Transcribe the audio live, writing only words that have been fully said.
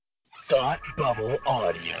Thought Bubble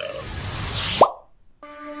Audio.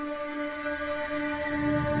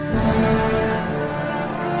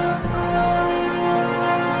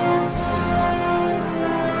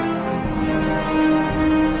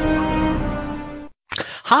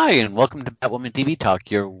 Hi, and welcome to Batwoman TV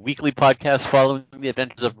Talk, your weekly podcast following the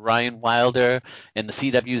adventures of Ryan Wilder and the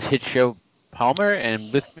CW's hit show Palmer.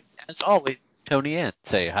 And with me, as always, Tony Ann.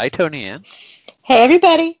 Say hi, Tony Ann. Hey,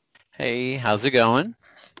 everybody. Hey, how's it going?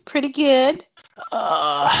 Pretty good.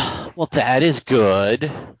 Well, that is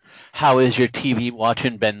good. How is your TV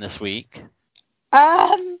watching been this week?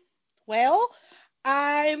 Well,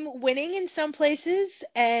 I'm winning in some places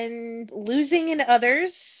and losing in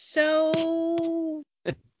others, so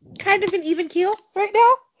kind of an even keel right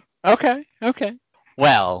now. Okay.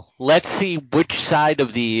 Well, let's see which side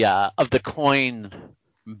of the coin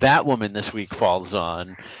Batwoman this week falls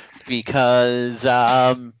on, because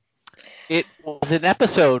it was an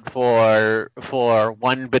episode for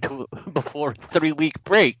one before 3 week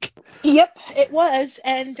break. Yep, it was,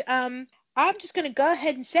 and I'm just gonna go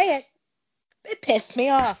ahead and say it. It pissed me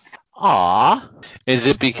off. Aw, is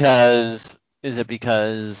it because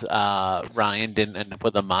Ryan didn't end up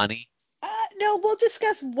with Amani? No, we'll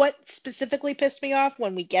discuss what specifically pissed me off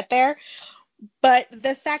when we get there. But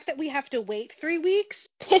the fact that we have to wait 3 weeks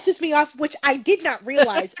pisses me off, which I did not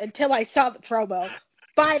realize until I saw the promo.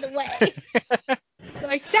 By the way,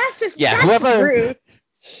 like that's just rude.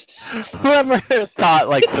 Whoever thought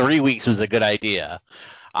like 3 weeks was a good idea.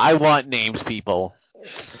 I want names, people.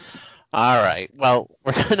 All right. Well,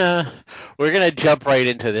 we're gonna jump right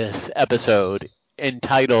into this episode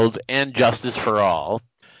entitled "And Justice for All."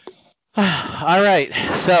 All right.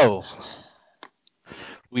 So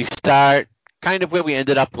we start kind of where we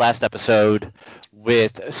ended up last episode,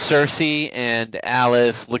 with Cersei and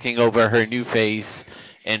Alice looking over her new face,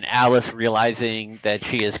 and Alice realizing that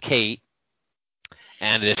she is Kate,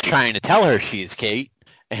 and is trying to tell her she is Kate.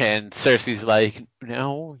 And Cersei's like,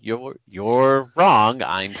 "No, you're wrong.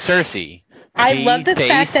 I'm Cersei." I love the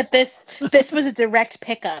fact that this was a direct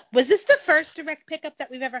pickup. Was this the first direct pickup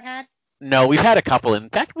that we've ever had? No, we've had a couple.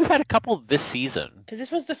 In fact, we've had a couple this season. Because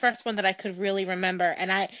this was the first one that I could really remember,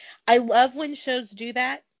 and I love when shows do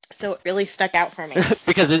that. So it really stuck out for me.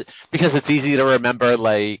 because it's easy to remember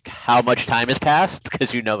like how much time has passed,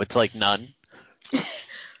 because it's like none.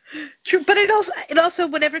 True, but it also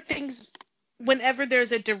whenever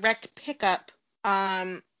there's a direct pickup,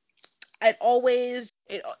 it always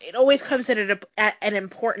comes at an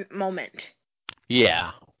important moment.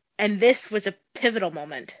 Yeah. And this was a pivotal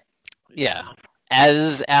moment. Yeah.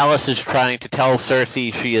 As Alice is trying to tell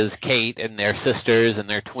Cersei she is Kate and they're sisters and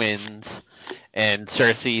they're twins, and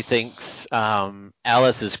Cersei thinks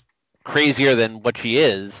Alice is crazier than what she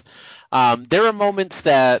is, there are moments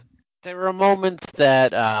that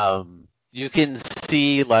you can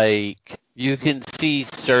see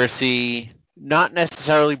Cersei not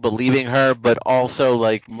necessarily believing her, but also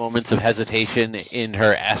like moments of hesitation in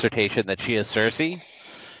her assertion that she is Cersei.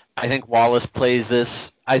 I think Wallace plays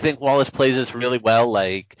this really well.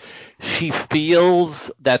 Like, she feels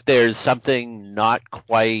that there's something not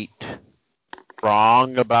quite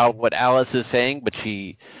wrong about what Alice is saying, but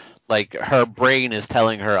her brain is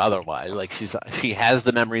telling her otherwise. Like, she has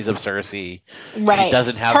the memories of Cersei. Right. She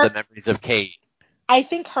doesn't have the memories of Kate. I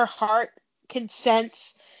think her heart can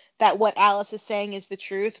sense that what Alice is saying is the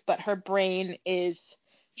truth, but her brain is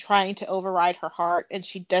trying to override her heart, and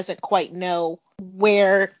she doesn't quite know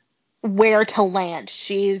where to land.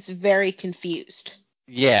 She's very confused.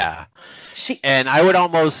 Yeah. And I would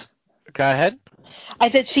almost go ahead. I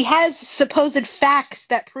said she has supposed facts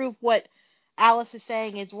that prove what Alice is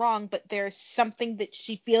saying is wrong, but there's something that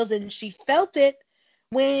she feels, and she felt it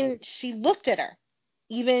when she looked at her,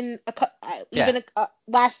 even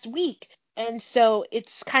last week. And so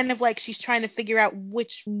it's kind of like she's trying to figure out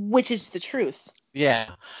which is the truth. Yeah.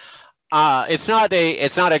 It's not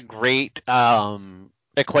a great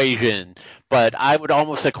equation, but I would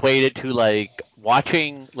almost equate it to like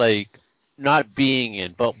watching, like, not being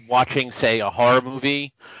in, but watching, say, a horror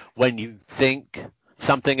movie when you think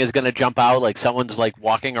something is going to jump out, like someone's like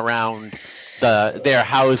walking around their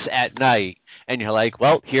house at night, and you're like,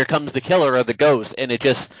 well, here comes the killer or the ghost, and it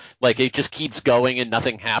just keeps going and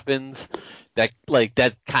nothing happens. That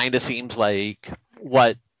kind of seems like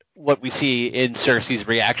what we see in Cersei's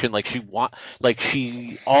reaction. Like,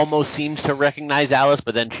 she almost seems to recognize Alice,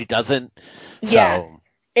 but then she doesn't. Yeah. So,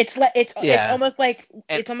 it's almost like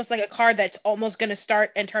a car that's almost going to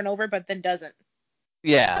start and turn over, but then doesn't.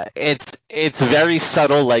 Yeah, it's very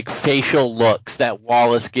subtle, like, facial looks that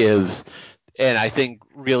Wallace gives, and I think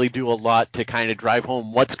really do a lot to kind of drive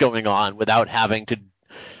home what's going on without having to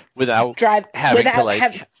without drive having to without like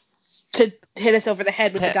having to hit us over the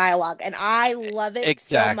head with the te- dialogue. And I love it so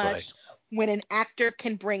exactly. much when an actor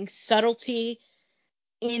can bring subtlety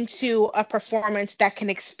into a performance that can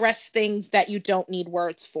express things that you don't need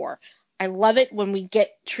words for. I love it when we get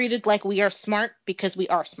treated like we are smart because we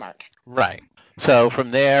are smart. Right. So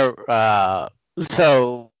from there,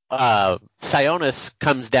 Sionis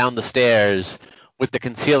comes down the stairs with the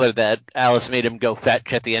concealer that Alice made him go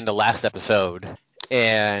fetch at the end of last episode,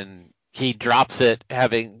 and he drops it,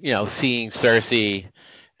 having seeing Cersei,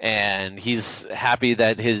 and he's happy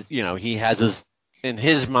that he has his in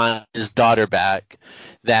his mind his daughter back.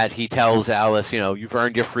 That he tells Alice, you've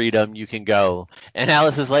earned your freedom, you can go. And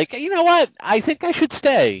Alice is like, you know what? I think I should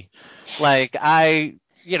stay. Like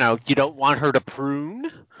you don't want her to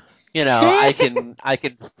prune. I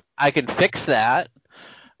can fix that.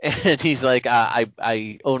 And he's like,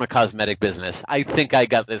 I own a cosmetic business. I think I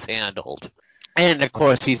got this handled. And of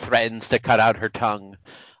course, he threatens to cut out her tongue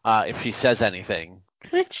if she says anything.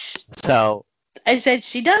 Which So I said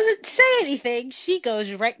she doesn't say anything. She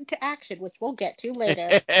goes right into action, which we'll get to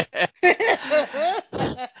later.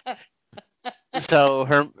 so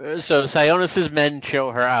Sionis's men show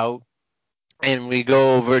her out, and we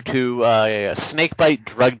go over to a snakebite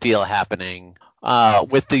drug deal happening.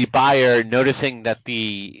 With the buyer noticing that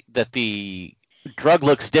the drug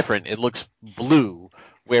looks different. It looks blue,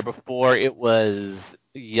 where before it was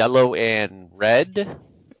yellow and red.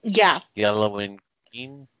 Yeah. Yellow and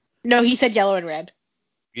green. No, he said yellow and red.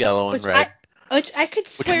 Yellow and red. Which I could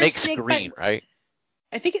swear which makes snake green, bite, right?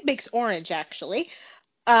 I think it makes orange actually.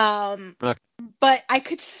 Okay. But I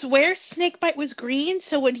could swear snakebite was green,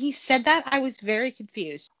 so when he said that, I was very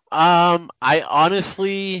confused. I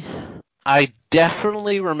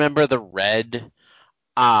definitely remember the red.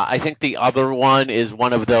 I think the other one is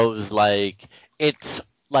one of those like it's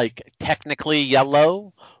like technically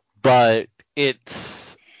yellow, but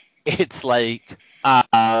it's like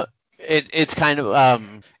it's kind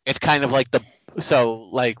of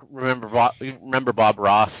like remember Bob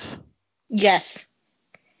Ross? Yes.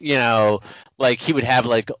 Like he would have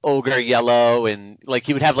like ogre yellow, and like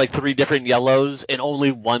he would have like three different yellows and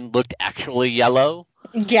only one looked actually yellow.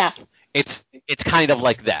 Yeah. It's kind of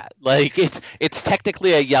like that. Like it's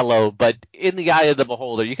technically a yellow, but in the eye of the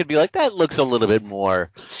beholder, you could be like, that looks a little bit more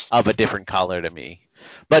of a different color to me.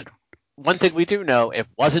 But one thing we do know, it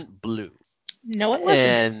wasn't blue. No, it wasn't.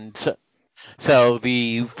 And so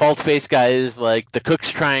the false face guy is like, the cook's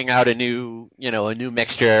trying out a new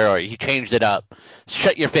mixture, or he changed it up.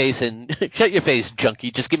 Shut your face,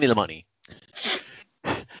 junkie. Just give me the money.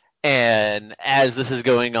 And as this is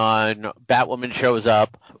going on, Batwoman shows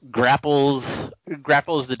up, grapples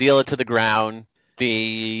the dealer to the ground.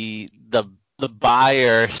 The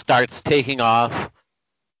buyer starts taking off.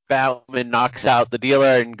 Batwoman knocks out the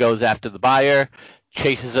dealer and goes after the buyer,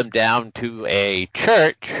 chases him down to a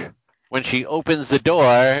church. When she opens the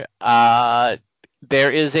door,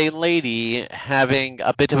 there is a lady having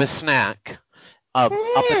a bit of a snack up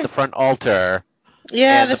at the front altar.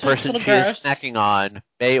 Yeah, and the this was a person little she gross. is snacking on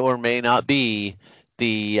may or may not be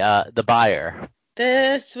the buyer.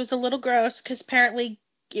 This was a little gross because apparently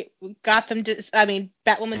Batwoman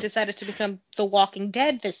decided to become The Walking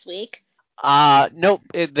Dead this week. Nope,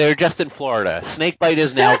 they're just in Florida. Snakebite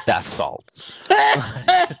is now bath salts.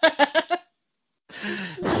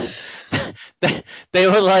 They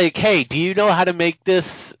were like, hey, do you know how to make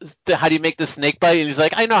this? How do you make this snakebite? And he's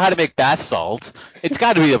like, I know how to make bath salts. It's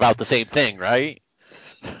got to be about the same thing, right?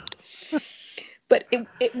 But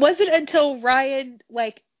it wasn't until Ryan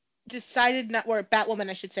decided not, or Batwoman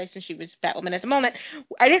I should say, since she was Batwoman at the moment,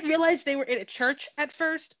 I didn't realize they were in a church at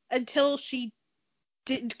first until she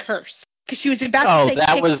didn't curse, because she was about to say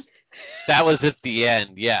that was at the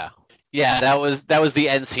end. Yeah, that was the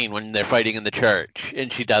end scene when they're fighting in the church,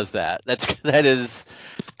 and she does that. That is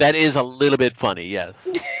a little bit funny. Yes.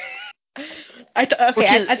 I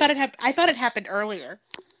thought it happened earlier.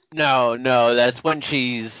 No, that's when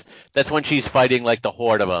she's fighting like the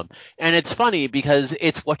horde of them, and it's funny because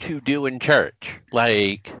it's what you do in church.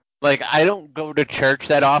 Like I don't go to church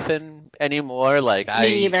that often anymore. Like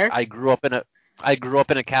Me either. I grew up in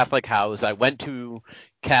a Catholic house. I went to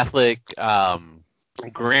Catholic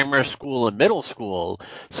grammar school and middle school.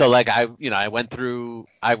 So like I went through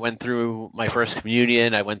my first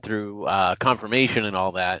communion. I went through confirmation and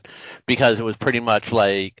all that, because it was pretty much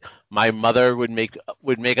like my mother would make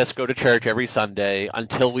us go to church every Sunday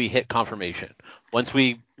until we hit confirmation. Once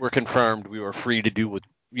we were confirmed, we were free to do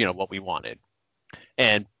what we wanted.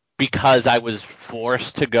 And because I was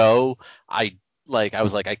forced to go, I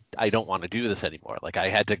was like, I don't want to do this anymore. Like I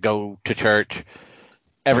had to go to church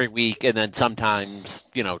every week, and then sometimes,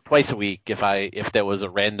 twice a week if there was a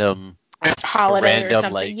random Holiday or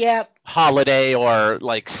something. like Yep. holiday or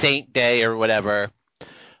like Saint Day or whatever.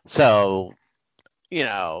 So,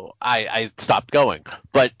 I stopped going.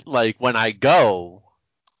 But like when I go,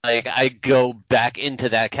 like I go back into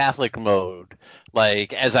that Catholic mode.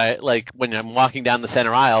 Like when I'm walking down the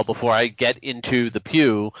center aisle before I get into the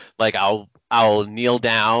pew, like I'll kneel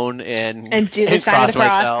down And do the and sign of the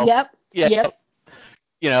cross. myself. Yep. Yeah.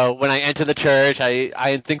 Yep. When I enter the church, I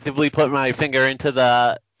instinctively put my finger into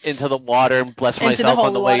the water and bless Into the myself on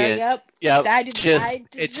holy the water. way in. Yep. Yep. I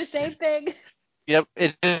did the same thing. Yep,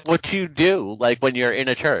 it's what you do, like when you're in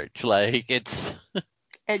a church. Like it's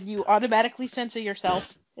And you automatically censor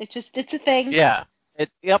yourself. It's a thing. yeah.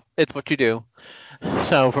 It's what you do.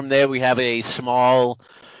 So from there we have a small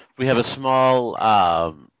Rachel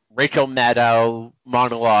Maddow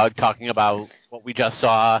monologue talking about what we just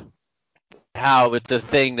saw, how it's the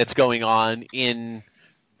thing that's going on in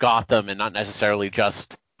Gotham and not necessarily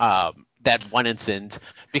just that one instance.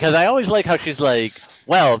 Because I always like how she's like,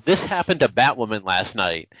 well, this happened to Batwoman last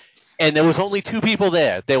night, and there was only two people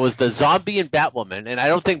there. There was the zombie and Batwoman, and I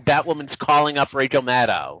don't think Batwoman's calling up Rachel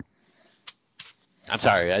Maddow. I'm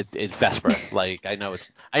sorry, it's Vesper. Like I know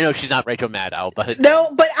she's not Rachel Maddow, but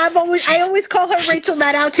No, but I always call her Rachel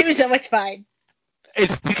Maddow too, so it's fine.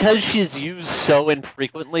 it's because she's used so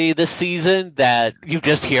infrequently this season that you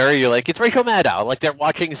just hear her, you're like, it's Rachel Maddow. Like they're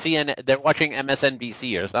watching they're watching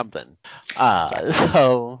MSNBC or something.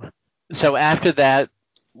 So after that,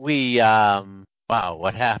 we wow,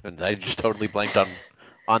 what happened? I just totally blanked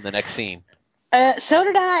on the next scene. So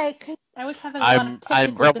did I. I was having a lot of I'm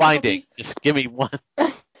technical rewinding. difficulties. Just give me one.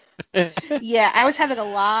 Yeah, I was having a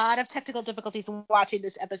lot of technical difficulties watching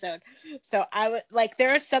this episode. So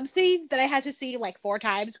there are some scenes that I had to see like 4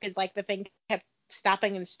 times because like the thing kept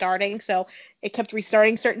stopping and starting, so it kept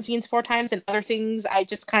restarting certain scenes 4 times, and other things I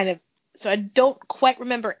just so I don't quite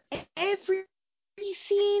remember every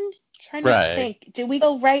scene. Trying to think. Do we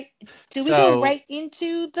go right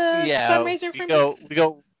into the fundraiser for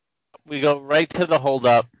we go right to the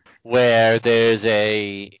holdup where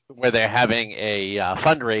they're having a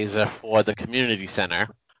fundraiser for the community center.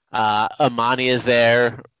 Amani is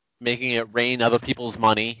there making it rain other people's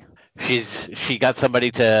money. She got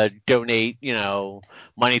somebody to donate,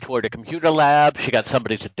 money toward a computer lab. She got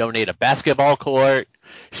somebody to donate a basketball court.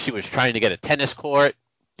 She was trying to get a tennis court.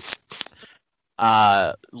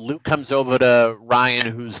 Luke comes over to Ryan,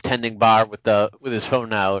 who's tending bar with his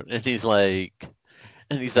phone out, and he's like,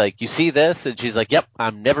 you see this? And she's like, yep,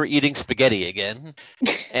 I'm never eating spaghetti again.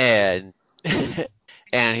 And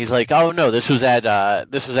and he's like, oh no, this was at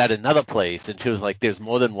another place. And she was like, there's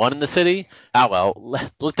more than one in the city. Ah well,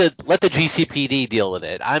 let the GCPD deal with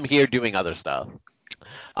it. I'm here doing other stuff.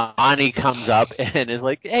 Ani comes up and is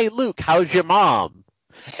like, hey Luke, how's your mom?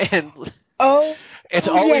 And it's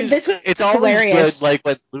always hilarious. Good, like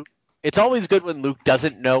when Luke. It's always good when Luke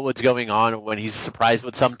doesn't know what's going on or when he's surprised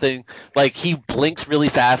with something. Like he blinks really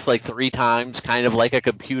fast, like 3 times, kind of like a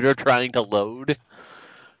computer trying to load.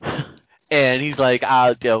 And he's like,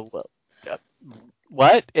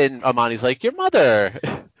 what? And Amani's like, your mother.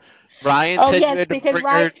 Ryan said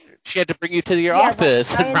she had to bring you to your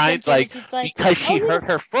office. And Ryan's like, because she hurt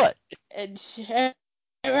her foot. And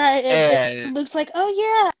and Luke's like,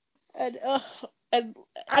 oh yeah. And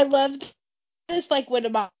I loved this, like when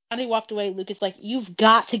Amani walked away, Luke is like, you've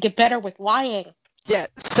got to get better with lying. Yeah,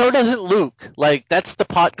 so doesn't Luke. Like, that's the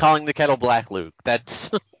pot calling the kettle black, Luke. That's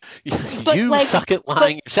you suck at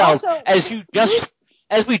lying yourself, also, as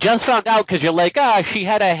we just found out, because you're like, she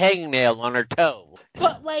had a hangnail on her toe.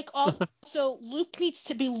 But like, also Luke needs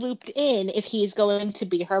to be looped in if he's going to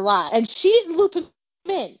be her lie, and she didn't loop him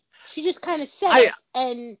in. She just kind of said it,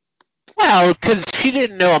 and. Well, because she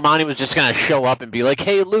didn't know Amani was just going to show up and be like,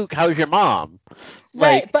 hey, Luke, how's your mom?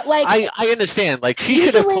 Right, but like... I understand. Like, she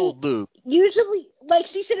should have told Luke. Usually, like,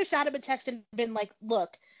 she should have shot him a text and been like, look,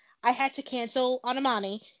 I had to cancel on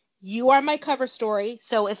Amani. You are my cover story,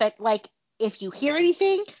 so if you hear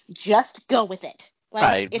anything, just go with it. Like,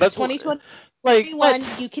 right, it's 2021,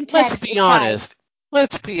 you can text. Let's be honest.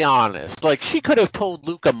 Let's be honest. Like, she could have told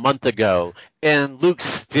Luke a month ago, and Luke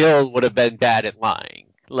still would have been bad at lying.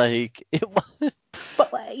 Like, it was.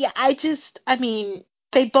 But yeah, I mean,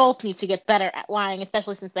 they both need to get better at lying,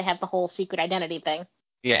 especially since they have the whole secret identity thing.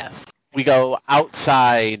 Yes. We go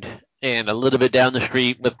outside and a little bit down the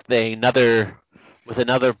street with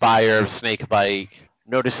another buyer of snakebite,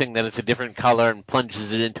 noticing that it's a different color and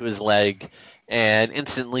plunges it into his leg, and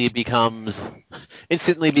instantly becomes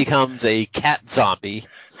a cat zombie.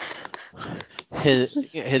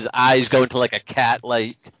 His eyes go into like a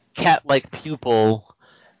cat-like pupil,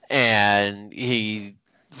 and he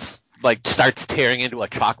like starts tearing into a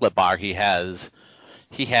chocolate bar he has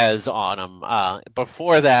on him.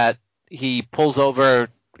 Before that, he pulls over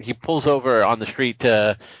on the street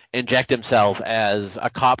to inject himself as a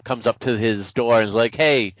cop comes up to his door and is like,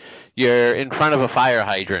 "Hey, you're in front of a fire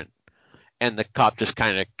hydrant." And the cop just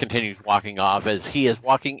kind of continues walking off as he is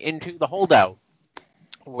walking into the holdout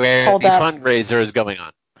where the fundraiser is going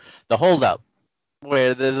on. The holdup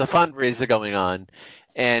where there's a fundraiser going on,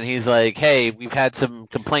 and he's like, "Hey, we've had some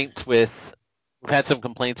complaints with noise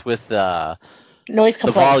complaints.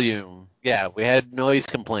 The volume. Yeah, we had noise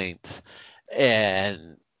complaints."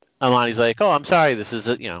 And Amani's like, "Oh, I'm sorry. This is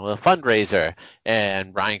a fundraiser."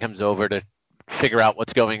 And Ryan comes over to figure out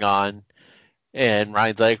what's going on. And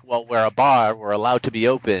Ryan's like, "Well, we're a bar. We're allowed to be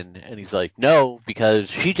open." And he's like, "No, because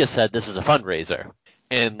she just said this is a fundraiser."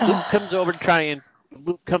 And Luke comes over to try and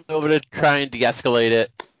de-escalate it.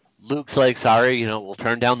 Luke's like, "Sorry, we'll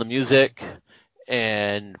turn down the music."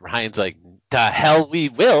 And Ryan's like, "The hell we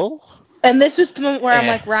will." And this was the moment where I'm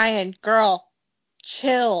like, Ryan, girl,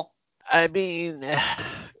 chill. I mean,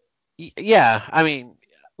 yeah, I mean,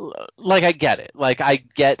 like, I get it. Like, I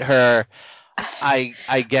get her. I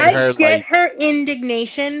get her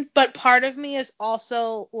indignation, but part of me is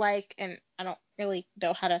also like, and I don't really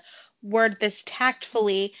know how to word this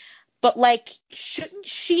tactfully, but like, shouldn't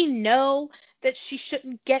she know that she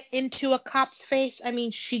shouldn't get into a cop's face? I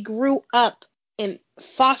mean, she grew up in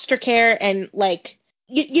foster care and like,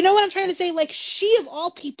 you know what I'm trying to say? Like, she of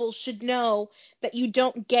all people should know that you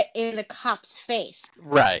don't get in a cop's face.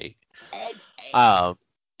 Right.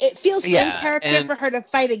 It feels in character for her to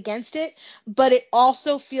fight against it, but it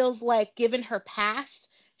also feels like, given her past,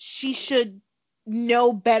 she should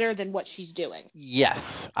know better than what she's doing. Yes,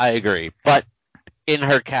 I agree. But in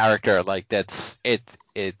her character, like, it's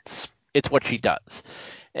what she does.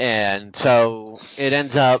 And so it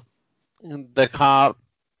ends up the cop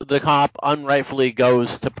unrightfully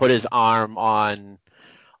goes to put his arm on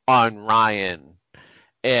Ryan,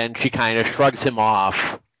 and she kind of shrugs him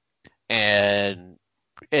off, and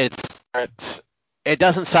it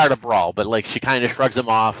doesn't start a brawl, but like she kind of shrugs him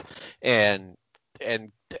off and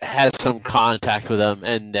has some contact with him,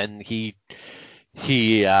 and then he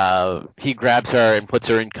grabs her and puts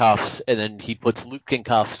her in cuffs, and then he puts Luke in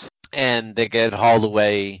cuffs, and they get hauled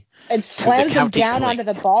away and slams him down onto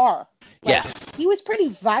the bar. Like, yes, he was pretty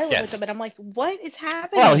violent with them, and I'm like, what is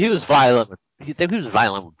happening? Well, he was violent. He was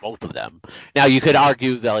violent with both of them. Now you could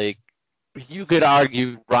argue that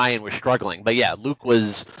Ryan was struggling, but yeah, Luke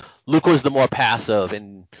was the more passive,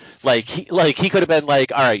 and he could have been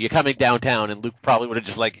like, "All right, you're coming downtown," and Luke probably would have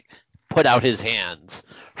just like put out his hands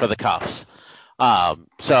for the cuffs. But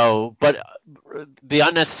the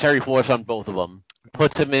unnecessary force on both of them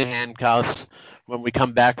puts him in handcuffs. When we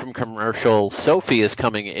come back from commercial, Sophie is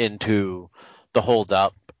coming into the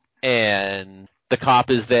holdup, and the cop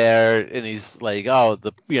is there, and he's like, "Oh,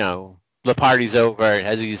 the party's over,"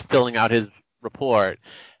 as he's filling out his report,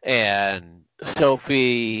 and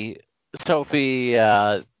Sophie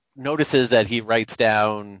notices that he writes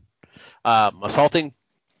down assaulting,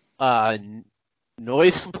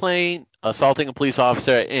 noise complaint, assaulting a police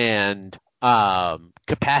officer, and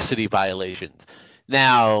capacity violations.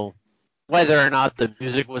 Now, whether or not the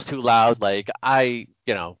music was too loud, like,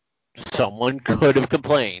 someone could have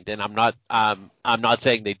complained, and I'm not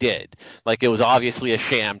saying they did. Like, it was obviously a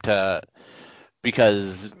sham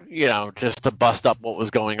because just to bust up what was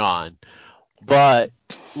going on. But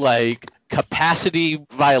like, capacity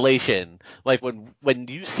violation, like when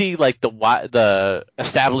you see like the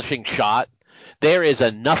establishing shot, there is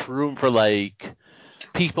enough room for like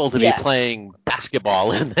people to be playing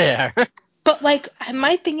basketball in there. But like,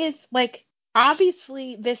 my thing is, like,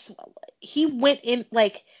 obviously he went in,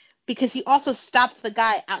 like, because he also stopped the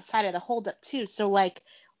guy outside of the holdup too. So like,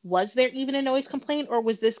 was there even a noise complaint, or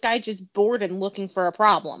was this guy just bored and looking for a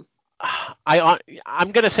problem?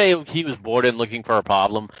 I'm gonna say he was bored and looking for a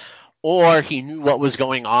problem, or he knew what was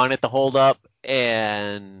going on at the holdup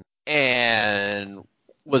and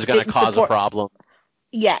was gonna cause a problem.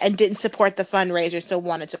 Yeah, and didn't support the fundraiser, so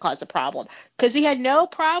wanted to cause a problem. Because he had no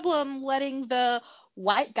problem letting the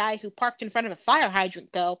white guy who parked in front of a fire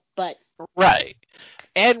hydrant go, but... Right.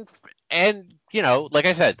 And like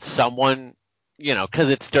I said, someone, because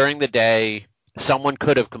it's during the day, someone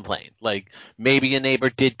could have complained. Like, maybe a neighbor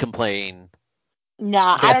did complain.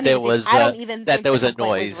 No, I don't even think there was a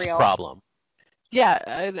noise problem. Yeah,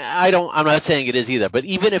 I'm not saying it is either, but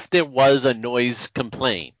even if there was a noise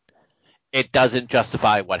complaint, it doesn't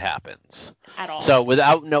justify what happens at all. So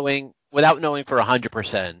without knowing for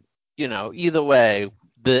 100%, either way,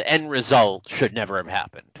 the end result should never have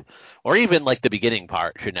happened. or even like the beginning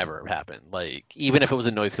part should never have happened. Like even if it was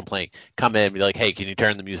a noise complaint, come in and be like, hey, can you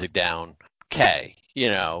turn the music down? Okay,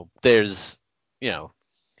 there's, you know,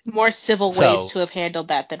 More civil ways so to have handled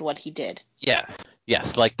that than what he did. yes,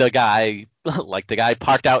 yes, like the guy, like the guy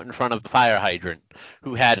parked out in front of the fire hydrant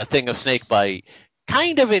who had a thing of snake bite,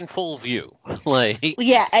 kind of in full view, like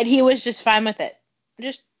Yeah, and he was just fine with it.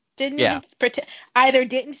 Just didn't yeah. even pretend. Either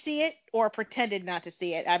didn't see it or pretended not to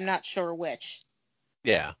see it. I'm not sure which.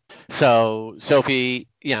 Yeah. So Sophie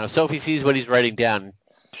sees what he's writing down.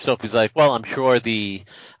 Sophie's like, "Well, I'm sure the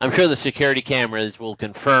security cameras will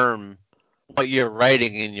confirm what you're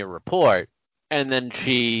writing in your report." And then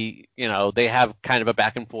they have kind of a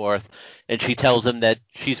back and forth, and she tells him that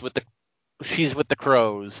she's with the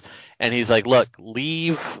crows, and he's like, "Look,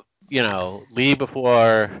 leave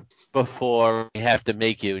before we have to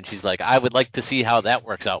make you." And she's like, "I would like to see how that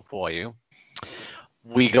works out for you."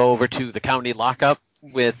 We go over to the county lockup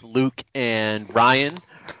with Luke and Ryan.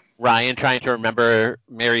 Ryan trying to remember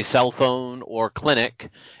Mary's cell phone or clinic,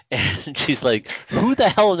 and she's like, "Who the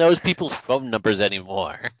hell knows people's phone numbers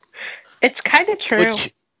anymore?" It's kind of true.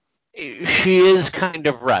 Which she is kind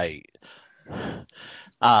of right.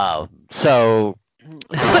 So,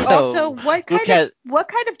 But also, what Luke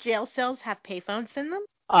kind of jail cells have payphones in them?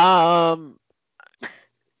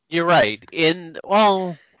 you're right.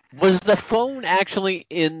 Was the phone actually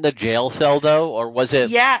in the jail cell though, or was it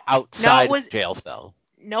Yeah. outside No, it was. the jail cell?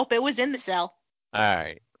 Nope, it was in the cell. All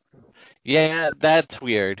right. Yeah, that's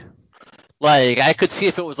weird. Like, I could see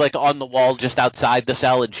if it was like on the wall just outside the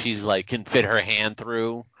cell, and she's like can fit her hand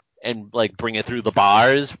through and like bring it through the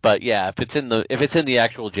bars. But yeah, if it's in the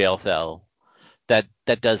actual jail cell, that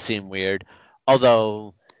does seem weird.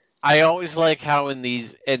 Although I always like how in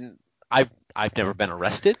these, and I've never been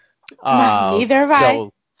arrested, Neither have I.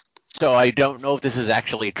 so I don't know if this is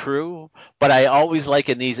actually true, but I always like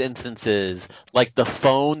in these instances, like the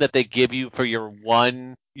phone that they give you for your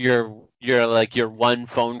one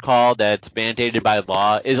phone call that's mandated by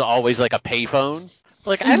law is always like a payphone.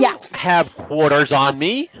 Like I Yeah. don't have quarters on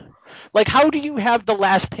me. Like how do you have the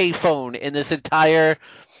last payphone in this entire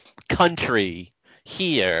country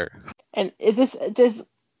here? And does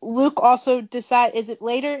Luke also decide? Is it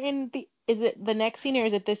the next scene or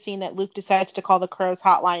is it this scene that Luke decides to call the Crows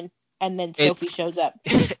hotline and then Sophie It's shows up?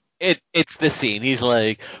 it's this scene. He's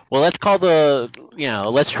like, well, let's try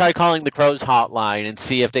calling the Crows hotline and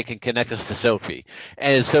see if they can connect us to Sophie.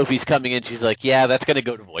 And Sophie's coming in. She's like, yeah, that's gonna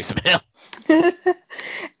go to voicemail.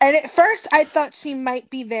 And at first I thought she might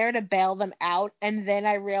be there to bail them out, and then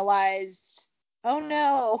I realized, oh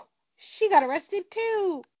no, she got arrested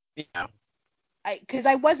too. Yeah, Because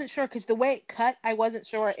I wasn't sure, because the way it cut, I wasn't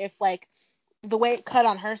sure if like the way it cut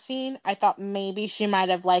on her scene, I thought maybe she might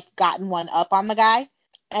have like gotten one up on the guy.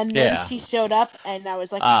 And then yeah. she showed up, and I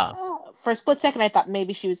was like, Uh, oh, for a split second, I thought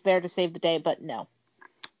maybe she was there to save the day, but no.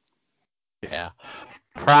 yeah.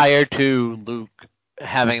 Prior to Luke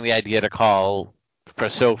having the idea to call for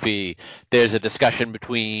Sophie, there's a discussion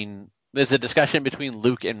between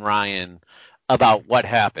Luke and Ryan about what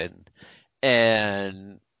happened.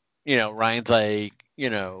 And Ryan's like,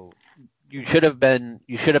 you should have been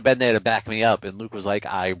there to back me up. And Luke was like,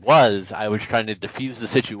 I was trying to defuse the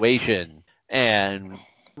situation. And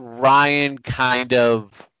Ryan kind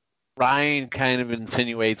of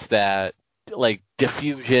insinuates that like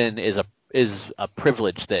diffusion is a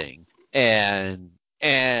privilege thing. And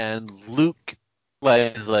Luke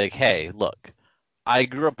is like, hey, look, I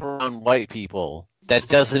grew up around white people. That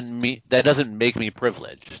doesn't make me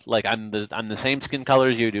privileged. Like I'm the same skin color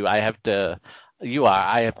as you do. I have to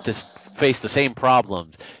face the same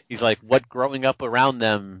problems. He's like, what growing up around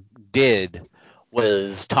them did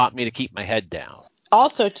was taught me to keep my head down.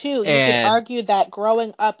 Also, too, you could And argue that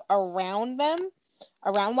growing up around them,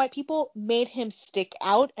 around white people, made him stick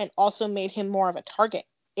out and also made him more of a target,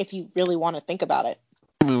 if you really want to think about it.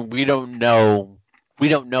 I mean, we don't know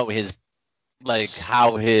his like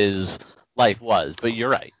how his life was, but you're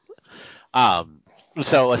right. Um,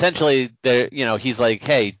 so essentially, he's like,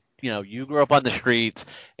 hey, you grew up on the streets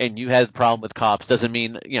and you had a problem with cops doesn't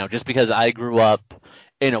mean, just because I grew up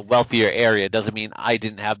in a wealthier area doesn't mean I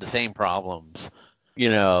didn't have the same problems. You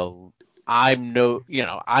know, I'm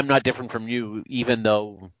not different from you, even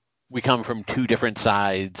though we come from two different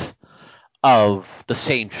sides of the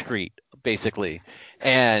same street, basically.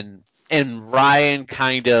 And Ryan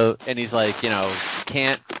and he's like,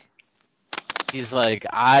 can't he's like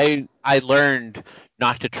I learned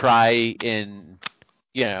not to try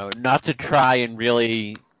and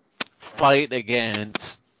really fight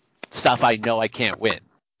against stuff I know I can't win.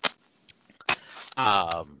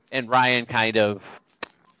 And Ryan kind of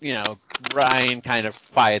Ryan kind of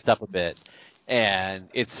quiets up a bit, and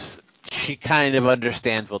she kind of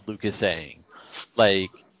understands what Luke is saying.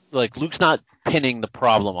 Like Luke's not pinning the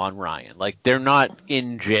problem on Ryan. Like, they're not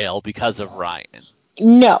in jail because of Ryan.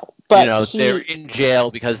 No, but they're in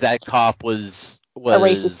jail because that cop was a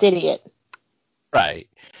racist idiot. Right.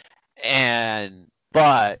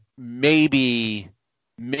 But maybe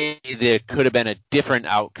there could have been a different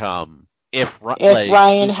outcome if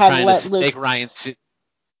Ryan had let Luke make Ryan see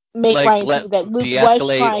that Luke was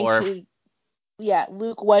trying to. Yeah,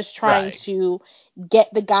 Luke was trying to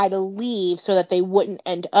get the guy to leave so that they wouldn't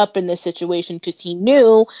end up in this situation, because he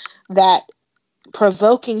knew that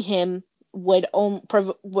provoking him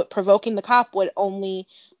provoking the cop would only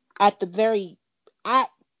at the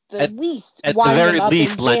least wind them up in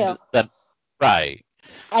jail. Right.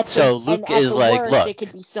 Luke is like, look, it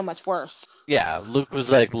could be so much worse. Yeah, Luke was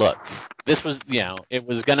like, look, this was, it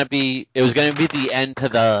was gonna be the end to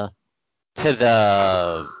the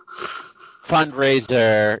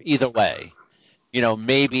fundraiser either way.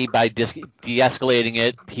 Maybe by de-escalating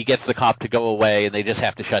it, he gets the cop to go away and they just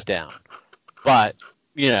have to shut down. But,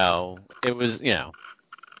 it was,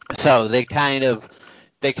 so they kind of,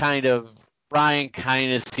 Ryan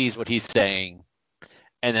kind of sees what he's saying,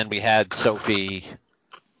 and then we had Sophie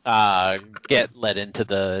get let into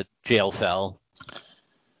the jail cell.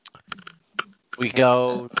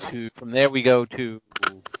 From there we go to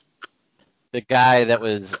the guy that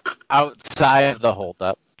was outside of the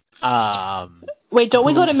holdup. Wait, don't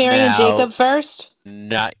we go to Mary and Jacob first?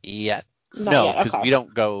 Not yet. Not yet. Okay.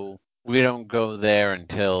 We don't go there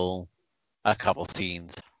until a couple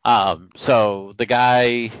scenes. So the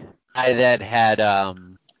guy that had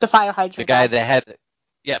the fire hydrant. The guy that had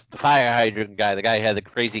the fire hydrant guy, the guy who had the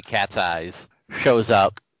crazy cat's eyes, shows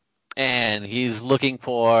up, and he's looking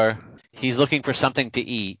for something to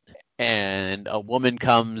eat, and a woman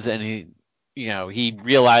comes, and he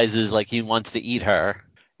realizes like he wants to eat her,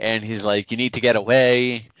 and he's like, you need to get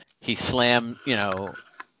away. He slams,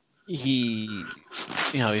 he's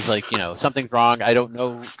like, something's wrong. I don't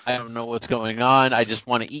know what's going on. I just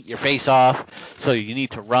want to eat your face off. So you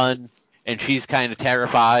need to run. And she's kind of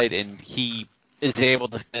terrified, and he is able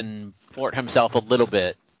to comport himself a little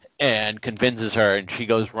bit and convinces her, and she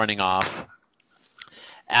goes running off.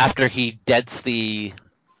 After he dents the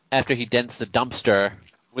dumpster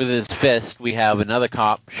with his fist, we have another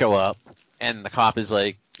cop show up, and the cop is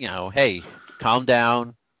like, hey, calm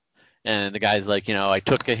down. And the guy's like, I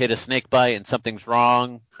took a hit of snake bite and something's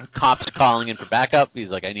wrong. The cop's calling in for backup. He's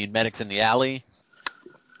like, I need medics in the alley.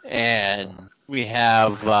 And we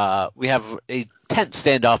have a tense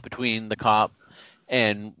standoff between the cop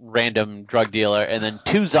and random drug dealer, and then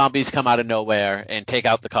two zombies come out of nowhere and take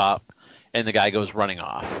out the cop, and the guy goes running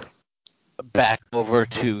off. Back over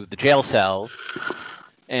to the jail cell,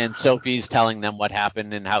 and Sophie's telling them what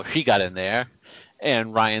happened and how she got in there,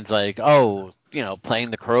 and Ryan's like, oh,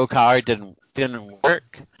 playing the crow card didn't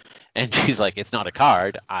work, and she's like, it's not a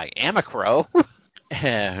card, I am a crow.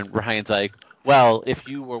 And Ryan's like, well, if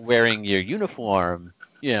you were wearing your uniform,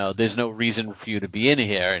 there's no reason for you to be in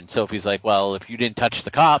here. And Sophie's like, well, if you didn't touch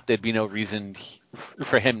the cop, there'd be no reason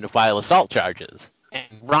for him to file assault charges. And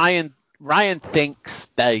Ryan thinks,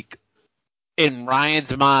 like, in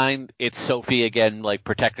Ryan's mind, it's Sophie again, like,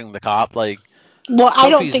 protecting the cop. Like, well,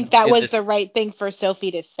 I don't think that was the right thing for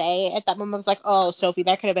Sophie to say at that moment. I was like, oh, Sophie,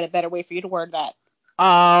 that could have been a better way for you to word that.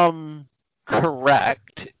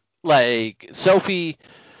 Correct. Like, Sophie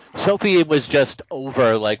was just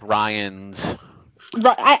over, like, Ryan's.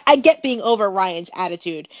 I get being over Ryan's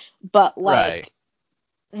attitude, but, like,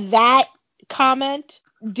 that comment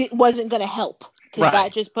wasn't going to help. Because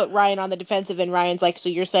that just put Ryan on the defensive, and Ryan's like, so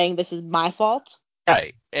you're saying this is my fault?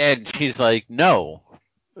 Right. And she's like, no.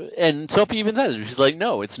 And Sophie even says, she's like,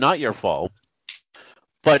 no, it's not your fault.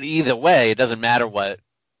 But either way, it doesn't matter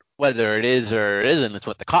whether it is or it isn't, it's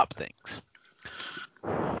what the cop thinks.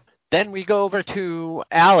 Then we go over to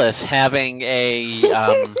Alice having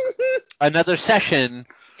another session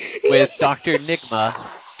with Dr. Nigma,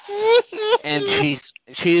 and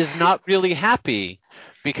she is not really happy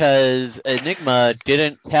because Enigma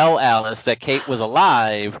didn't tell Alice that Kate was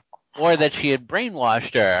alive or that she had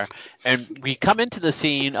brainwashed her. And we come into the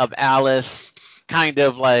scene of Alice kind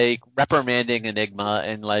of like reprimanding Enigma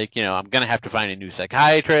and like, I'm going to have to find a new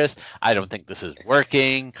psychiatrist. I don't think this is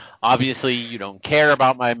working. Obviously, you don't care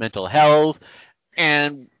about my mental health.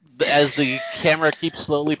 And as the camera keeps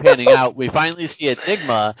slowly panning out, we finally see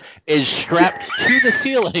Enigma is strapped to the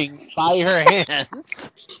ceiling by her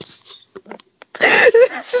hands.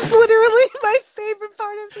 This is literally my favorite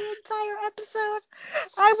part of the entire episode.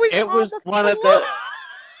 I was it on was the one floor. of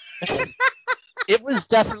the It was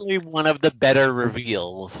definitely one of the better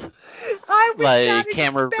reveals, I was not like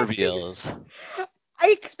camera expecting. reveals. I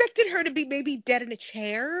expected her to be maybe dead in a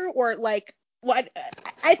chair or like what.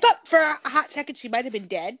 I thought for a hot second she might have been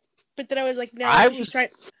dead, but then I was like, no, I she's was trying.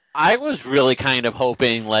 I was really kind of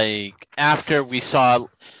hoping, like, after we saw,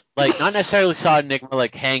 like, not necessarily saw Enigma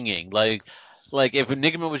like hanging, like if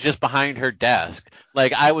Enigma was just behind her desk,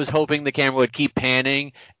 like I was hoping the camera would keep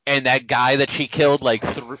panning and that guy that she killed like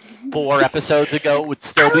 4 episodes ago would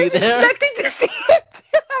still I be was there. expecting to see it.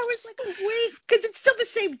 I was like, wait, because it's still the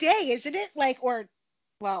same day, isn't it? Like, or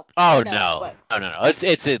well, Oh no, no, but no, no, no.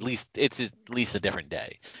 It's at least a different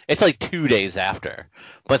day. It's like 2 days after,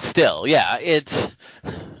 but still, yeah. It's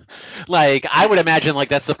like I would imagine like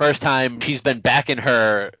that's the first time she's been back in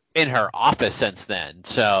her office since then.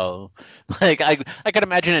 So like I could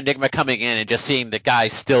imagine Enigma coming in and just seeing the guy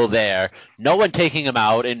still there, no one taking him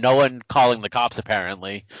out, and no one calling the cops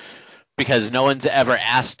apparently because no one's ever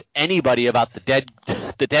asked anybody about the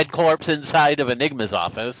dead corpse inside of Enigma's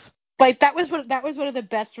office. like that was one of the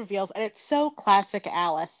best reveals, and it's so classic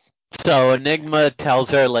Alice. So Enigma tells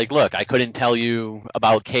her, like, look, I couldn't tell you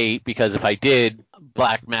about Kate because if I did,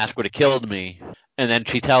 Black Mask would have killed me. And then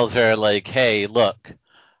she tells her, like, hey, look,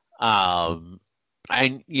 um,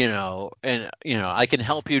 I can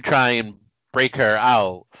help you try and break her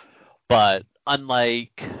out, but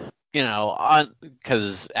unlike,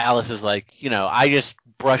 because Alice is like, I just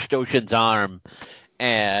brushed Ocean's arm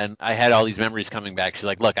and I had all these memories coming back. She's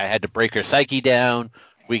like, look, I had to break her psyche down.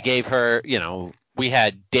 We gave her, we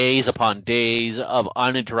had days upon days of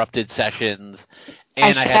uninterrupted sessions, I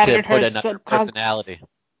and I had to shattered put her another personality.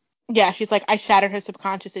 Yeah, she's like, I shattered her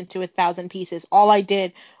subconscious into 1,000 pieces. All I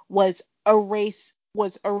did was erase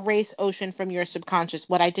Ocean from your subconscious.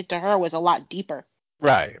 What I did to her was a lot deeper.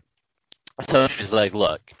 Right. So she's like,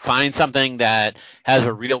 look, find something that has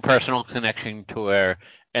a real personal connection to her,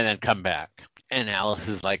 and then come back. And Alice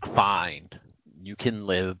is like, fine, you can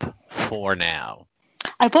live for now.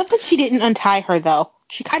 I love that she didn't untie her though.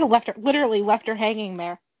 She kind of literally left her hanging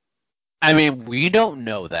there. I mean, we don't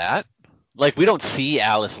know that. Like, we don't see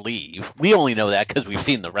Alice leave. We only know that because we've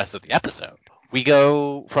seen the rest of the episode. We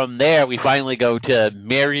go from there, we finally go to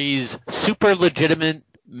Mary's super legitimate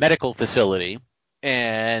medical facility.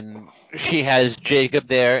 And she has Jacob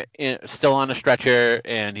there, still on a stretcher,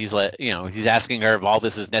 and he's like, he's asking her if all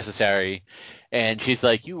this is necessary. And she's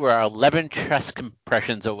like, you are 11 chest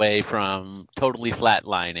compressions away from totally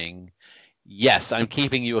flatlining. Yes, I'm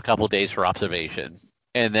keeping you a couple days for observation.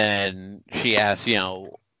 And then she asks,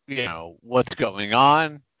 what's going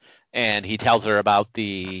on, and he tells her about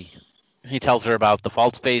the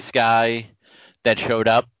false face guy that showed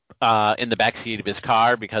up in the backseat of his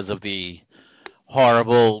car because of the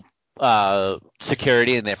horrible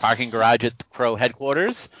security in their parking garage at the Crow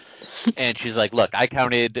headquarters. And she's like, look, I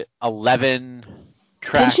counted 11 Didn't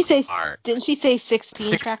track she say? marks. Didn't she say 16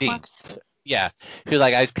 track 16. marks? Yeah. She's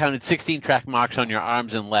like, I counted 16 track marks on your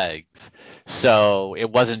arms and legs. So it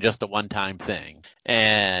wasn't just a one-time thing.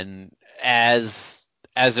 And as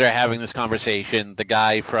they're having this conversation, the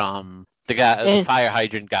And fire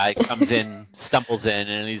hydrant guy comes in, stumbles in,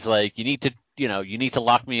 and he's like, you need to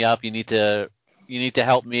lock me up. You need to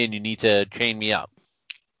help me, and you need to chain me up.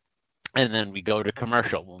 And then we go to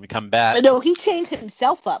commercial. When we come back, no, he chained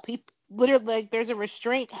himself up. He literally, like, there's a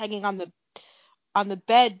restraint hanging on the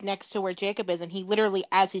bed next to where Jacob is, and he literally,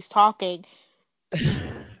 as he's talking,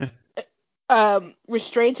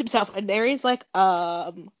 restrains himself. And Mary's like,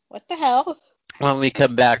 what the hell? when we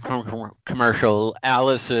come back from commercial,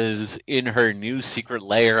 Alice is in her new secret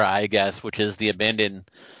lair, I guess, which is the abandoned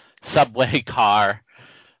subway car.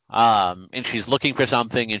 And she's looking for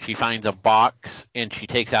something, and she finds a box, and she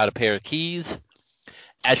takes out a pair of keys.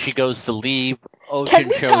 As she goes to leave, Can Ocean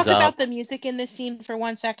we shows talk up. about the music in this scene for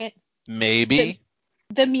 1 second? The Maybe.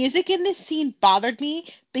 the music in this scene bothered me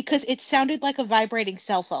because it sounded like a vibrating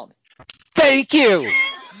cell phone. Thank you.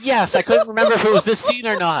 Yes, I couldn't remember if it was this scene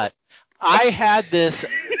or not. I had this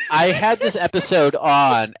episode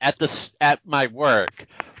on at my work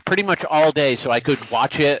pretty much all day, so I could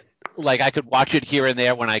watch it. Like I could watch it here and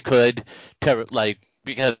there when I could, because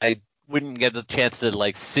I wouldn't get the chance to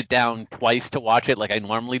like sit down twice to watch it like I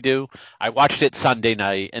normally do. I watched it Sunday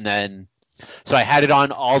night, and then so I had it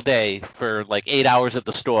on all day for like 8 hours at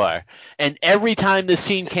the store. And every time this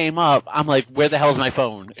scene came up, I'm like, where the hell's my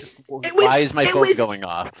phone? It was Why is my it phone was going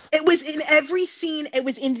off? it was in every scene. It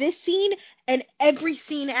was in this scene and every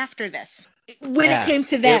scene after this. When it came Yes,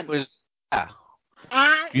 to it them, was. Yeah.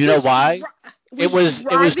 I You know was why? It was it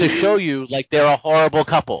was to driving show me. you like they're a horrible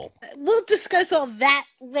couple. We'll discuss all that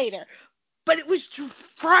later. But it was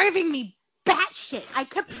driving me batshit. I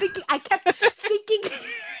kept thinking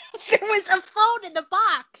there was a phone in the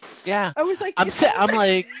box. Yeah. I was like, I'm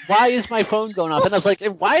like, why is my phone going off? And I was like,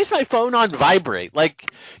 why is my phone on vibrate?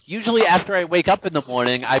 Like, usually after I wake up in the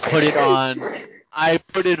morning, I put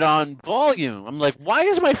it on volume. I'm like, why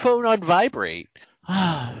is my phone on vibrate?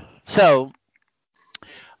 So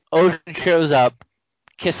Ocean shows up,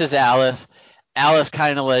 kisses Alice. Alice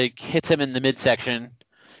kind of like hits him in the midsection,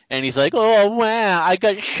 and he's like, "Oh wow, I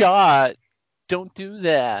got shot. Don't do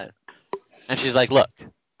that." And she's like, "Look,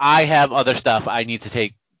 I have other stuff I need to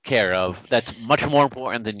take care of that's much more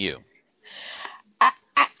important than you."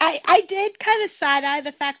 I did kind of side eye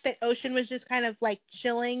the fact that Ocean was just kind of like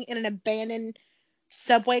chilling in an abandoned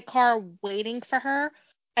subway car waiting for her.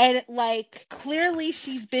 And like clearly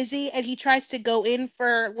she's busy and he tries to go in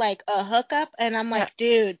for like a hookup and I'm like,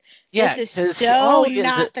 dude, Yeah, this is 'cause so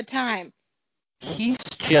not the time. He's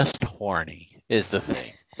just horny, is the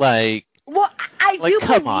thing. Like, well, I like, do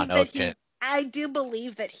come believe on, that Ocean. I do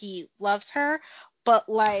believe that he loves her, but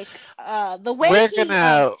like the way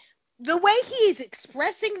he's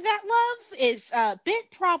expressing that love is a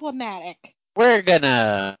bit problematic. We're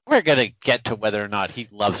gonna get to whether or not he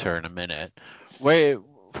loves her in a minute.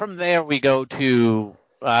 From there we go to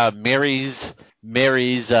Mary's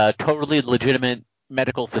totally legitimate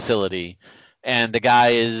medical facility, and the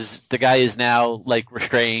guy is now like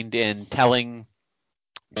restrained and telling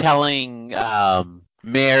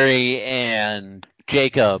Mary and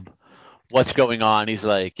Jacob what's going on. He's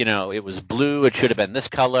like, it was blue. It should have been this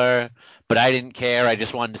color, but I didn't care. I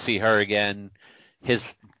just wanted to see her again. His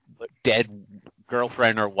dead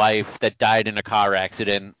girlfriend or wife that died in a car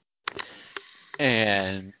accident.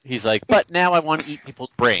 And he's like, but now I want to eat people's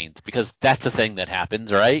brains because that's a thing that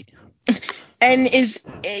happens, right? And is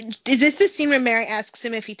this the scene where Mary asks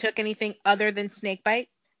him if he took anything other than snakebite?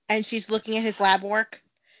 And she's looking at his lab work?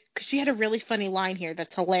 Because she had a really funny line here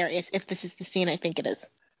that's hilarious, if this is the scene I think it is.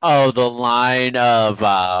 Oh, the line of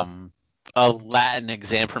a Latin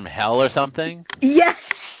exam from hell or something?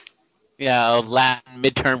 Yes! Yeah, a Latin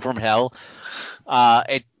midterm from hell.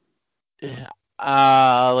 Let's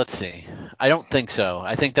see. I don't think so.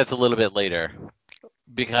 I think that's a little bit later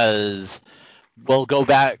because we go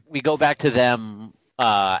back to them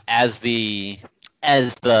as the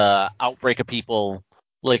outbreak of people,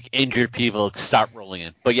 like injured people, start rolling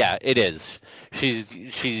in. But yeah, it is.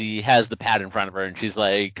 She has the pad in front of her and she's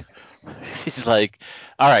like, all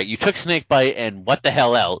right, you took snake bite and what the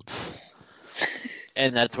hell else?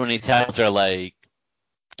 And that's when he tells her like,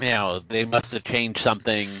 they must have changed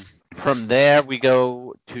something. From there we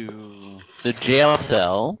go to the jail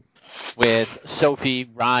cell with Sophie,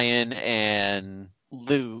 Ryan, and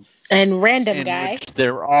Luke. And random guy. Which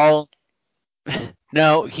they're all.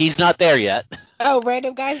 No, he's not there yet. Oh,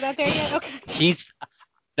 random guy's not there yet? Okay.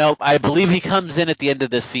 Nope, I believe he comes in at the end of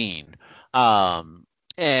the scene.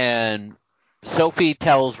 And Sophie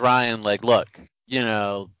tells Ryan, like, look,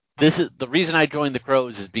 this is the reason I joined the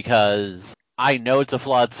Crows is because I know it's a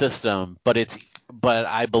flawed system, but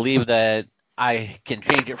I believe that I can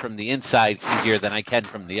change it from the inside easier than I can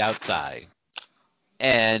from the outside.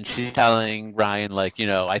 And she's telling Ryan, like,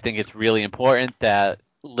 I think it's really important that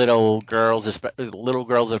little girls of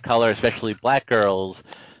color, especially black girls,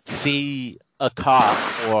 see a cop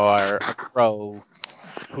or a crow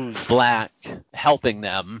who's black helping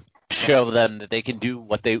them, show them that they can do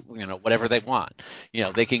whatever they want.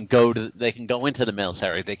 They can go into the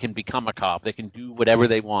military, they can become a cop, they can do whatever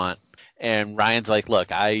they want. And Ryan's like,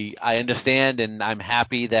 look, I understand, and I'm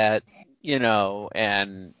happy that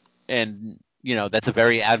and that's a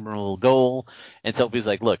very admirable goal. And Sophie's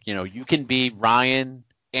like, look, you can be Ryan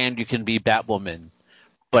and you can be Batwoman,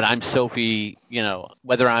 but I'm Sophie,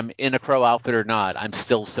 whether I'm in a crow outfit or not, I'm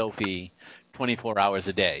still Sophie 24 hours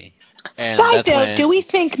a day. And side note, do we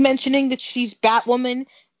think mentioning that she's Batwoman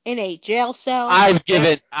in a jail cell? I've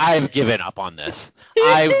given up on this.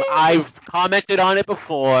 I've commented on it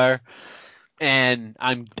before, and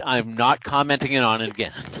I'm not commenting on it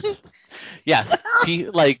again. Yes, she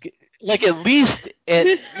like at least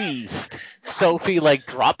Sophie like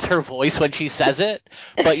drops her voice when she says it.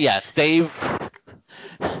 But yes, they've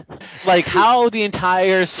like how the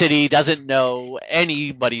entire city doesn't know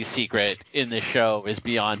anybody's secret in this show is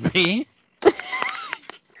beyond me.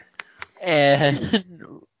 And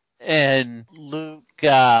Luke,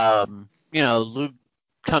 Luke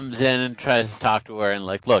comes in and tries to talk to her and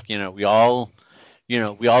like, look, we all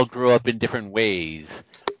grew up in different ways,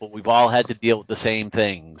 but we've all had to deal with the same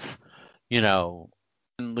things, And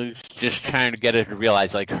Luke's just trying to get her to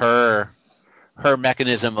realize like her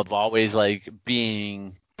mechanism of always like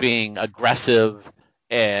being aggressive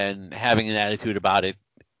and having an attitude about it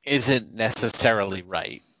isn't necessarily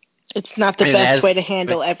right. It's not the And best way to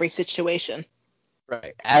handle every situation.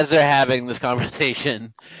 Right. As they're having this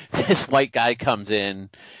conversation, this white guy comes in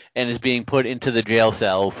and is being put into the jail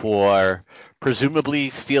cell for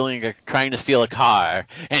presumably trying to steal a car.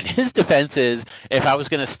 And his defense is, if I was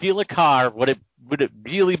going to steal a car, would it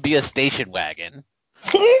really be a station wagon?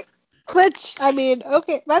 Which, I mean,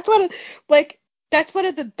 okay, that's one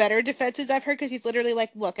of the better defenses I've heard, because he's literally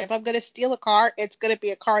like, look, if I'm going to steal a car, it's going to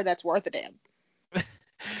be a car that's worth a damn.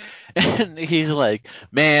 And he's like,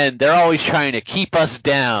 man, they're always trying to keep us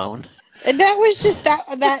down. And that was just,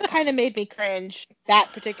 that kind of made me cringe,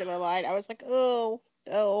 that particular line. I was like, oh,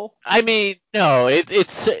 no. I mean, no,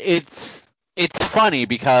 it's funny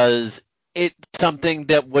because it's something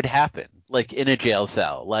that would happen, like in a jail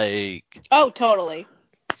cell, like. Oh, totally.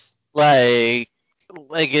 Like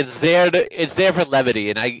it's there for levity,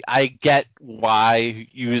 and I get why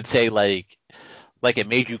you would say like it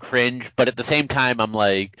made you cringe, but at the same time I'm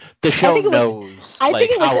like, the show knows. I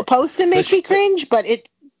think it was supposed to make me cringe, but it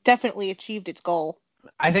definitely achieved its goal.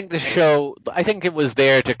 I think it was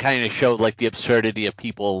there to kind of show like the absurdity of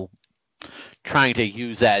people trying to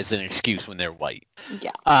use that as an excuse when they're white.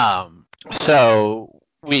 Yeah. So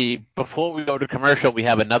before we go to commercial, we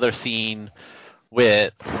have another scene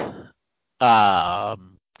with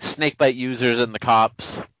snakebite users and the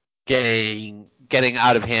cops getting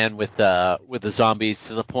out of hand with the zombies,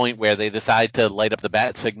 to the point where they decide to light up the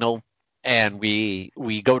bat signal, and we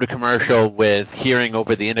go to commercial with hearing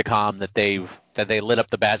over the intercom that they lit up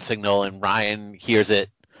the bat signal, and Ryan hears it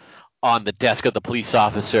on the desk of the police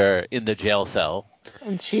officer in the jail cell.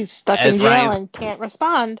 And she's stuck in jail and can't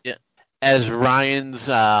respond. Yeah, as Ryan's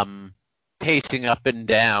pacing up and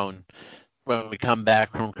down. When we come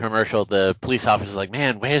back from commercial, the police officer's like,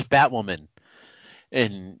 man, where's Batwoman?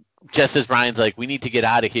 And just as Ryan's like, we need to get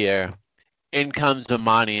out of here, in comes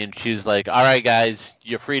Imani, and she's like, all right, guys,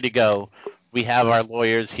 you're free to go. We have our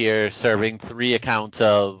lawyers here serving 3 accounts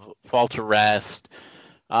of false arrest,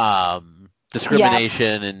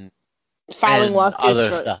 discrimination, and filing lawsuits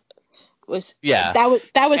other stuff. That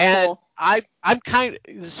was cool. I'm kind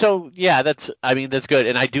of, so yeah, that's good,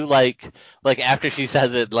 and I do like after she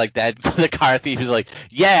says it like that, the car thief is like,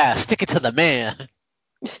 yeah, stick it to the man.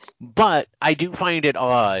 But I do find it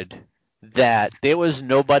odd that there was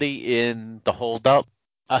nobody in the holdup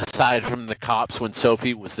aside from the cops when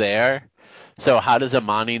Sophie was there. So how does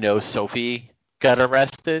Imani know Sophie got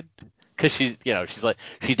arrested? Because she's like,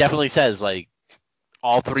 she definitely says like,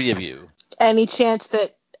 all 3 of you. Any chance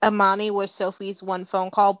that Imani was Sophie's one phone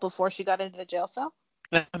call before she got into the jail cell?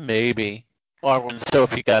 Maybe. Or when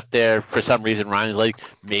Sophie got there, for some reason, Ryan's like,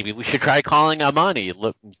 maybe we should try calling Imani.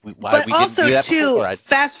 Look, why we didn't do that before.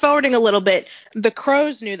 Fast forwarding a little bit, the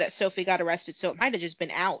Crows knew that Sophie got arrested, so it might have just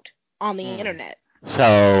been out on the internet.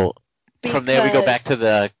 So from there we go back to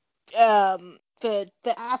the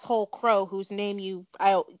asshole Crow, whose name you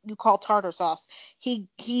call tartar sauce. He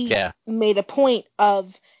made a point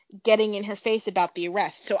of getting in her face about the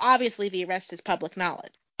arrest. So obviously the arrest is public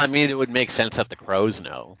knowledge. I mean, it would make sense that the Crows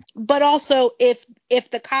know. But also, if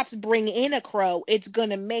the cops bring in a Crow, it's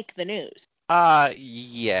gonna make the news.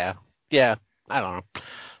 Yeah, I don't know.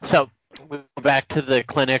 So we go back to the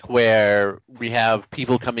clinic where we have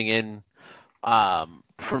people coming in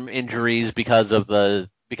from injuries because of the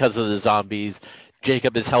zombies.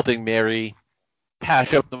 Jacob is helping Mary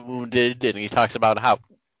patch up the wounded, and he talks about how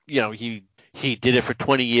he did it for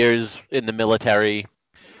 20 years in the military.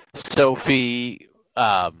 Sophie,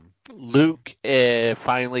 Luke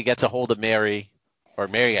finally gets a hold of Mary, or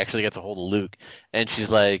Mary actually gets a hold of Luke, and she's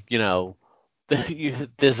like,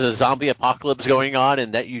 there's a zombie apocalypse going on,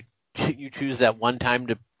 and that you choose that one time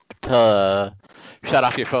to shut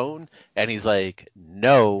off your phone, and he's like,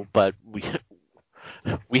 no, but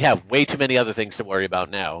we have way too many other things to worry about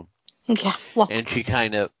now. Yeah. Well, and she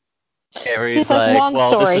kind of, Mary's like, well,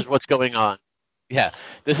 story. This is what's going on. Yeah,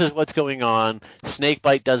 this is what's going on.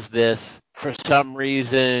 Snakebite does this. For some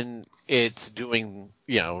reason, it's doing,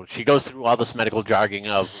 she goes through all this medical jargon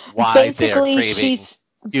of why they're craving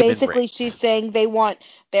she's saying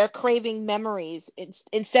they're craving memories.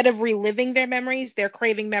 Instead of reliving their memories, they're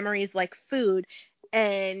craving memories like food.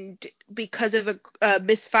 And because of a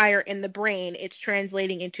misfire in the brain, it's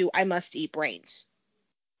translating into I must eat brains.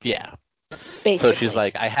 Yeah. Basically. So she's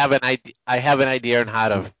like, I have an idea on how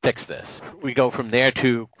to fix this. We go from there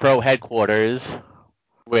to Crow headquarters,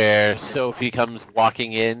 where Sophie comes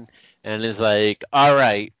walking in and is like, all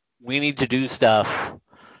right, we need to do stuff.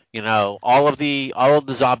 All of the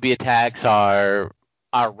zombie attacks are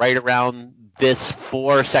right around this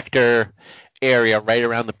 4-sector area, right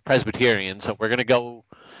around the Presbyterian. So we're going to go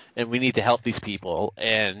and we need to help these people.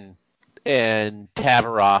 And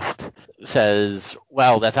Tavaroff says,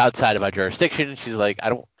 well, that's outside of our jurisdiction. And she's like, I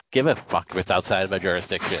don't give a fuck if it's outside of my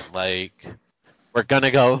jurisdiction. Like, we're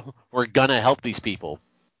gonna help these people.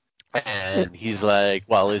 And he's like,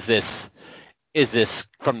 well, is this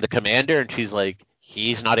from the commander? And she's like,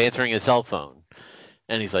 he's not answering his cell phone.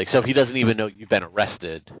 And he's like, so he doesn't even know you've been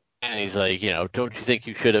arrested. And he's like, don't you think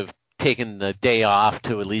you should have taken the day off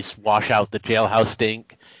to at least wash out the jailhouse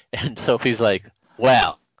stink? And Sophie's like,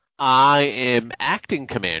 well, I am acting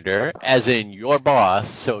commander, as in your boss,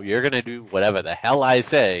 so you're going to do whatever the hell I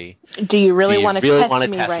say. Do you really want to test wanna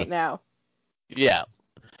me test right me? now? Yeah.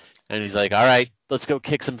 And he's like, all right, let's go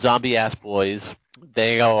kick some zombie-ass boys.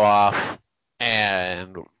 They go off,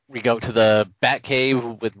 and we go to the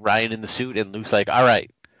Batcave with Ryan in the suit, and Luke's like, all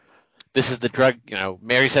right, this is the drug.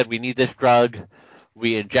 Mary said we need this drug.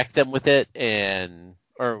 We inject them with it,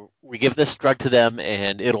 or we give this drug to them,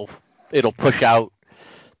 and it'll push out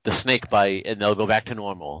the snake bite, and they'll go back to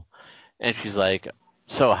normal. And she's like,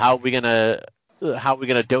 so how are we gonna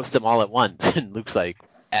dose them all at once? And Luke's like,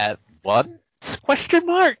 at once? Question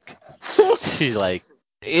mark. She's like,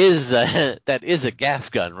 that is a gas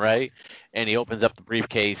gun, right? And he opens up the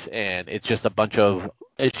briefcase, and it's just a bunch of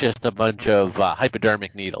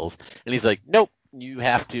hypodermic needles. And he's like, nope, you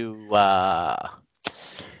have to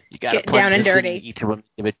you got to Get put down and this in dirty. each of them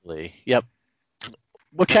individually. Yep.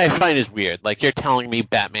 Which I find is weird. Like, you're telling me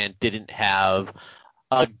Batman didn't have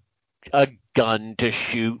a gun to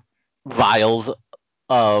shoot vials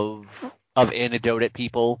of antidote at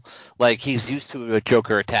people. Like, he's used to a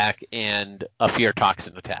Joker attack and a fear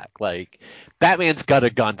toxin attack. Like, Batman's got a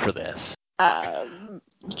gun for this.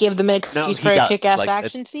 Give them an excuse for a kick-ass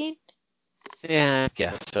action scene? Yeah, I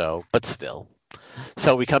guess so, but still.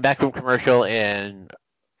 So we come back from commercial, and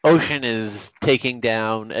Ocean is taking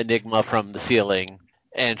down Enigma from the ceiling,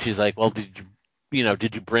 and she's like, well, did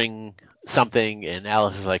you bring something? And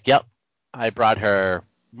Alice is like, yep, I brought her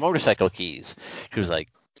motorcycle keys. She was like,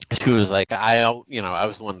 I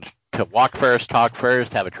was the one to walk first, talk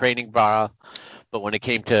first, have a training bra, but when it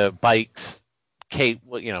came to bikes, Kate,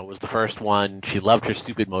 was the first one. She loved her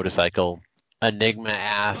stupid motorcycle. Enigma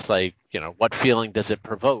asks, like, what feeling does it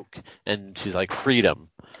provoke? And she's like, freedom.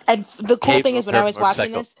 And the cool Kate thing is, when I was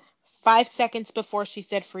watching motorcycle. this, 5 seconds before she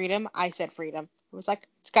said freedom, I said freedom. It was like,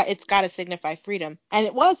 it's got to signify freedom. And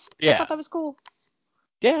it was. Yeah. I thought that was cool.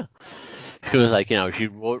 Yeah. She was like, she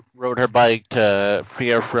rode her bike to free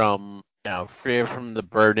her from the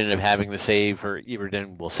burden of having to save her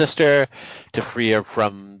irredeemable sister, to free her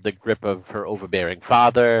from the grip of her overbearing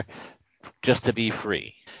father, just to be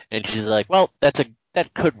free. And she's like, well, that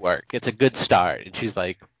could work. It's a good start. And she's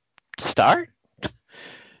like, start?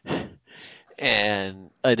 And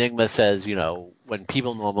Enigma says, when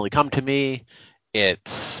people normally come to me,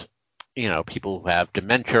 it's, people who have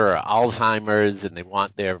dementia or Alzheimer's, and they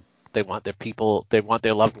want their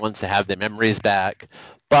loved ones to have their memories back.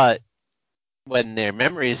 But when their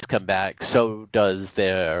memories come back, so does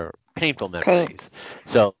their painful memories.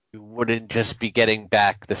 So you wouldn't just be getting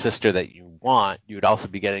back the sister that you want, you'd also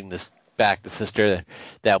be getting back the sister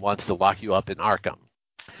that wants to lock you up in Arkham.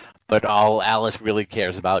 But all Alice really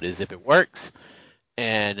cares about is if it works.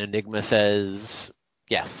 And Enigma says,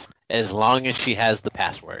 yes, as long as she has the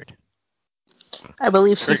password. I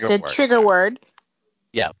believe she said trigger word.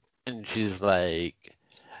 Yeah. And she's like,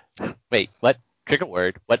 wait, what? Trigger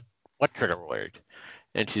word? What trigger word?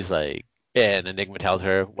 And she's like, and Enigma tells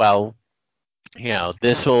her, well,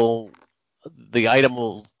 the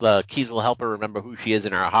keys will help her remember who she is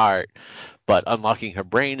in her heart, but unlocking her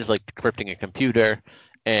brain is like decrypting a computer,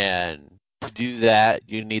 and to do that,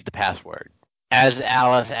 you need the password. As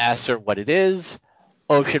Alice asks her what it is,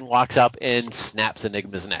 Ocean walks up and snaps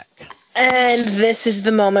Enigma's neck. And this is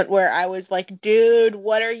the moment where I was like, dude,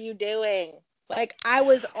 what are you doing? Like, I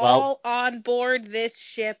was all on board this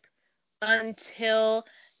ship until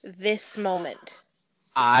this moment.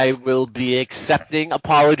 I will be accepting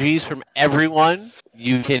apologies from everyone.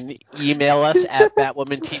 You can email us at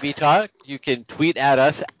Batwoman TV Talk. You can tweet at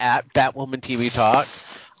us at Batwoman TV Talk.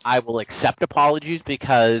 I will accept apologies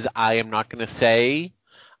because I am not going to say,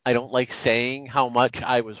 I don't like saying how much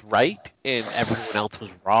I was right and everyone else was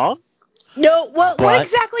wrong. No, well, what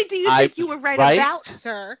exactly do you think you were right about,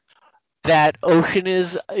 sir? That Ocean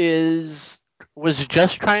was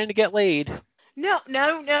just trying to get laid. No.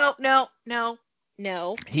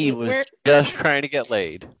 He was just trying to get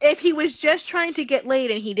laid. If he was just trying to get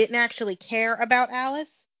laid and he didn't actually care about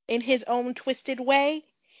Alice in his own twisted way,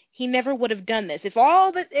 he never would have done this. If all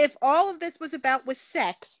of this was about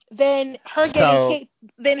sex, then her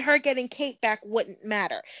getting Kate back wouldn't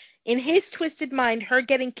matter. In his twisted mind, her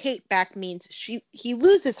getting Kate back means he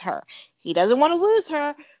loses her. He doesn't want to lose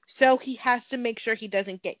her, so he has to make sure she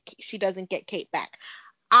doesn't get Kate back.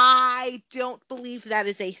 I don't believe that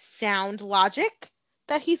is a sound logic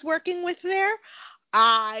that he's working with there.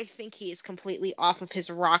 I think he is completely off of his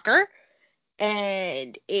rocker,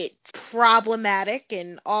 and it's problematic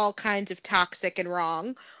and all kinds of toxic and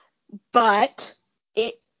wrong, but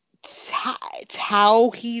it's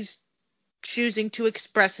how he's choosing to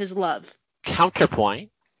express his love.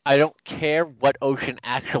 Counterpoint, I don't care what Ocean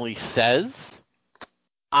actually says.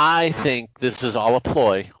 I think this is all a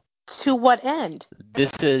ploy. To what end?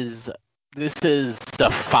 This is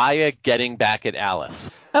Sophia getting back at Alice.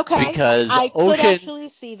 Okay, because I could actually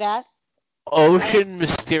see that. Ocean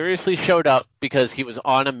mysteriously showed up because he was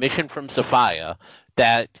on a mission from Sophia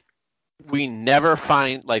that we never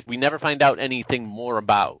find out anything more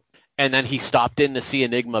about. And then he stopped in to see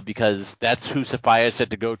Enigma because that's who Sophia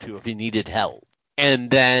said to go to if he needed help. And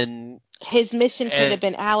then his mission could have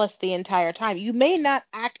been Alice the entire time. You may not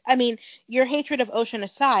your hatred of Ocean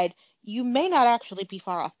aside, you may not actually be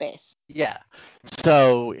far off base. Yeah.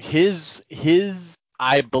 So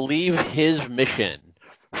I believe his mission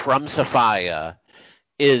from Sophia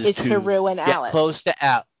is to ruin Alice.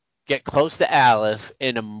 Get close to Alice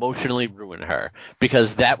and emotionally ruin her,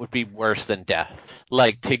 because that would be worse than death.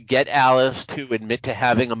 Like, to get Alice to admit to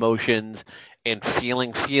having emotions and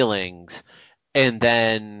feeling feelings, and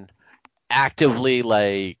then actively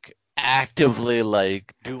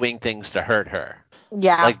doing things to hurt her.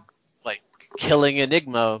 Yeah. Like killing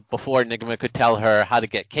Enigma before Enigma could tell her how to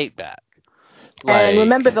get Kate back. And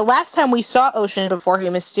remember, the last time we saw Ocean before he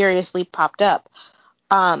mysteriously popped up,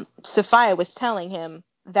 Sophia was telling him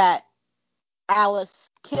that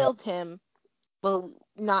Alice killed him, but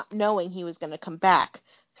not knowing he was going to come back.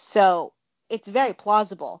 So it's very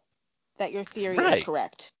plausible that your theory is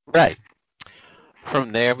correct. Right.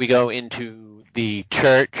 From there, we go into the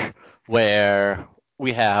church where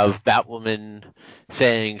we have Batwoman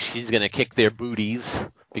saying she's going to kick their booties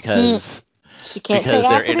because she can't say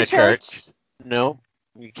they're in a church. No,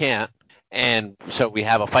 you can't. And so we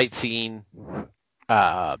have a fight scene.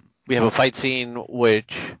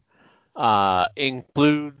 Which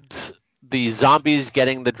includes the zombies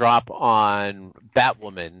getting the drop on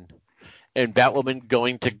Batwoman, and Batwoman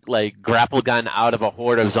going to grapple gun out of a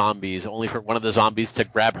horde of zombies, only for one of the zombies to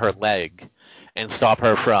grab her leg and stop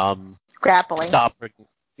her from grappling.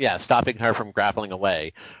 Stopping her from grappling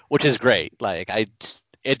away, which is great.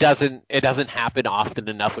 It doesn't happen often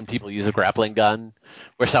enough when people use a grappling gun,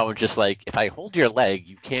 where someone's just like, if I hold your leg,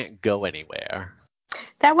 you can't go anywhere.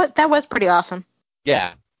 That was pretty awesome.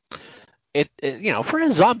 Yeah. It for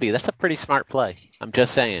a zombie, that's a pretty smart play. I'm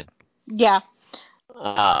just saying. Yeah.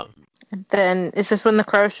 Then is this when the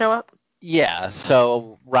crows show up? Yeah.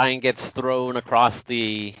 So Ryan gets thrown across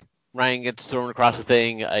the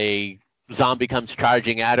thing. A zombie comes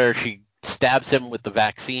charging at her. She stabs him with the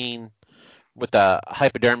vaccine, with a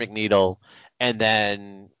hypodermic needle, and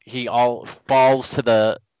then he falls to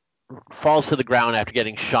the ground after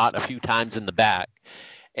getting shot a few times in the back,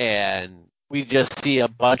 and we just see a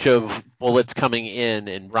bunch of bullets coming in,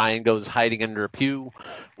 and Ryan goes hiding under a pew.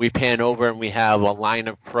 We pan over, and we have a line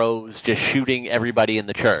of crows just shooting everybody in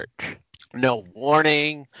the church. No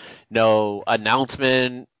warning, no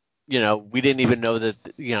announcement. We didn't even know that.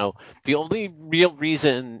 The only real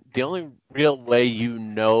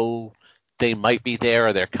way they might be there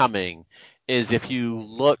or they're coming is if you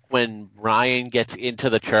look when Ryan gets into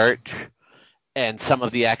the church and some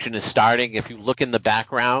of the action is starting. If you look in the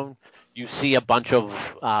background, you see a bunch of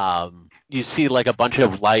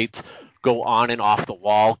lights go on and off the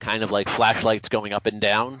wall, kind of like flashlights going up and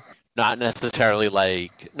down. Not necessarily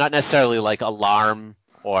like alarm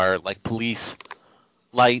or like police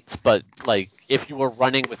lights, but like if you were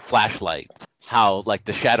running with flashlights, how like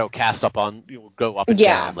the shadow cast up on go up and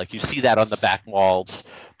down. Like you see that on the back walls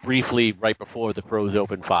briefly right before the crows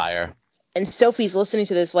open fire. And Sophie's listening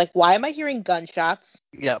to this like, why am I hearing gunshots?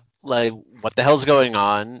 Yep, like what the hell's going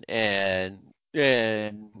on? And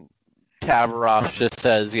Tavaroff just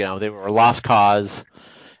says, they were a lost cause,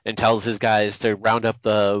 and tells his guys to round up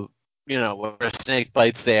the, where snake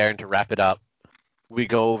bites there, and to wrap it up. We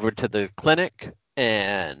go over to the clinic,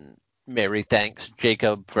 and Mary thanks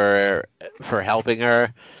Jacob for helping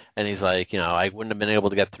her, and he's like, I wouldn't have been able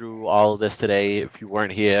to get through all of this today if you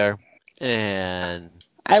weren't here. And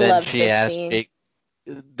then she asked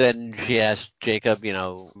Jacob,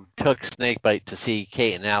 took Snakebite to see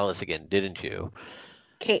Kate and Alice again, didn't you?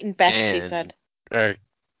 Kate and Beth, she said. Or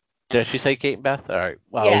did she say Kate and Beth? All right.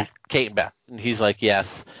 Well, yeah. Kate and Beth. And he's like,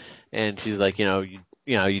 yes. And she's like, you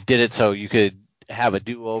did it so you could have a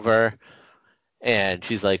do-over. And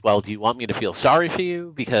she's like, well, do you want me to feel sorry for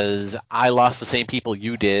you? Because I lost the same people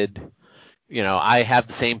you did. I have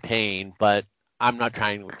the same pain, but I'm not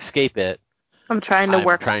trying to escape it. I'm trying to I'm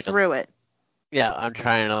work trying to, through it. yeah, I'm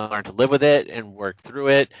trying to learn to live with it and work through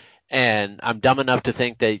it. And I'm dumb enough to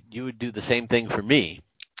think that you would do the same thing for me.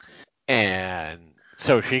 And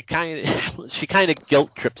so she kind of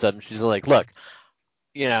guilt trips him. She's like, look,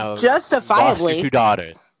 you lost your Justifiably. two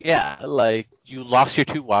daughters. Yeah, like you lost your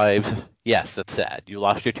two wives. Yes, that's sad. You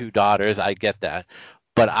lost your two daughters. I get that.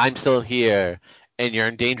 But I'm still here, and you're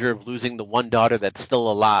in danger of losing the one daughter that's still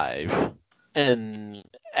alive. And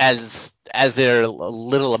as their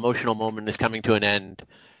little emotional moment is coming to an end,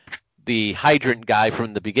 the hydrant guy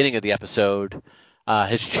from the beginning of the episode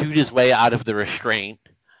has chewed his way out of the restraint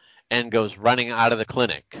and goes running out of the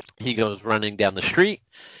clinic. He goes running down the street,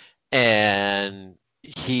 and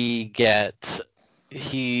he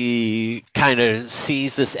kind of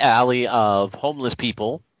sees this alley of homeless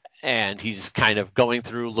people, and he's kind of going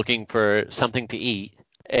through looking for something to eat.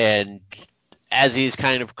 And as he's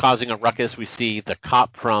kind of causing a ruckus, we see the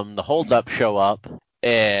cop from the holdup show up,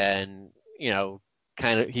 and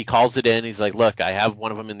kind of he calls it in. He's like, look, I have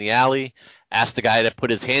one of them in the alley. Ask the guy to put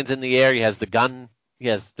his hands in the air. He has the gun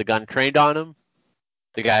trained on him.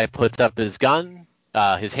 The guy puts up his gun,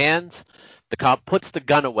 his hands. The cop puts the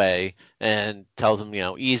gun away and tells him,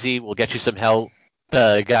 easy, we'll get you some help.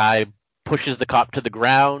 The guy pushes the cop to the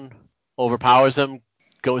ground, overpowers him,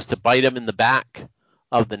 goes to bite him in the back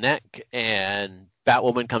of the neck, and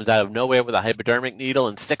Batwoman comes out of nowhere with a hypodermic needle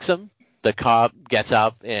and sticks him. The cop gets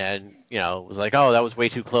up and, was like, oh, that was way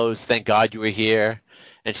too close. Thank God you were here.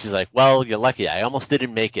 And she's like, well, you're lucky. I almost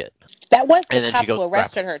didn't make it. That was And the then cop she goes who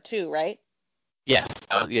arrested her too, right? Yes.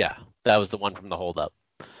 Yeah. That was the one from the holdup.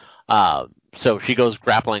 So she goes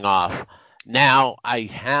grappling off. Now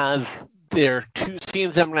there are two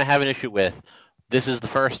scenes I'm going to have an issue with. This is the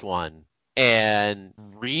first one. And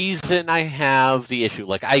reason I have the issue,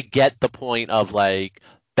 like I get the point of like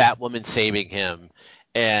Batwoman saving him,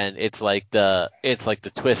 and it's like the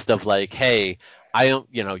twist of like, hey, I don't,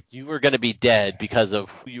 you were going to be dead because of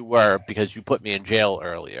who you were because you put me in jail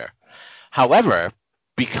earlier. However,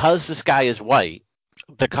 because this guy is white,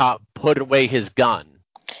 the cop put away his gun.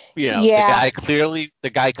 Yeah. The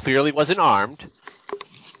guy clearly wasn't armed,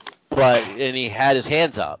 and he had his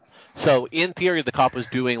hands up. So in theory, the cop was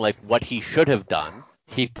doing like what he should have done.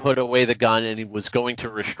 He put away the gun and he was going to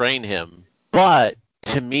restrain him. But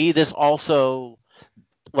to me, this also,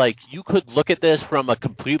 like, you could look at this from a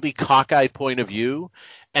completely cockeyed point of view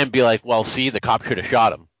and be like, well, see, the cop should have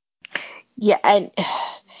shot him. Yeah, and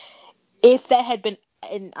if that had been,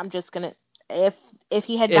 and I'm just gonna, if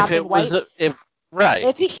he had not been white, if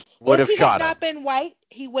he had not been white,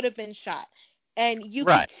 he would have been shot. And you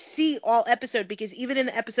could see all episode, because even in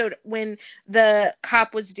the episode when the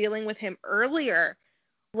cop was dealing with him earlier,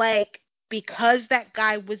 like, because that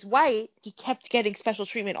guy was white, he kept getting special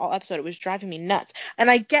treatment all episode. It was driving me nuts. And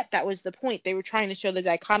I get that was the point. They were trying to show the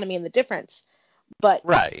dichotomy and the difference. But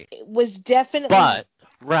it was definitely...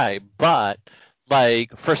 But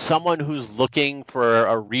like, for someone who's looking for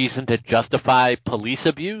a reason to justify police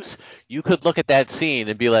abuse, you could look at that scene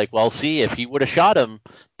and be like, well, see, if he would have shot him,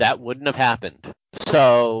 that wouldn't have happened.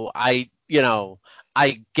 So I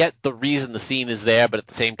get the reason the scene is there, but at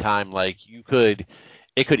the same time, like,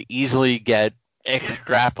 it could easily get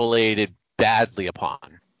extrapolated badly upon.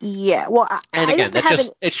 Yeah, well,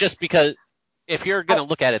 it's just because if you're going to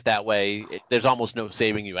look at it that way, there's almost no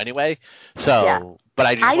saving you anyway. So, yeah. But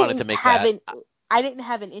I just wanted to make that. I didn't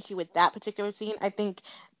have an issue with that particular scene. I think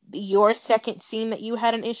your second scene that you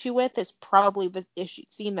had an issue with is probably the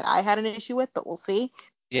scene that I had an issue with, but we'll see.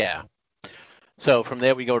 Yeah. So from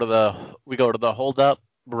there we go to the holdup.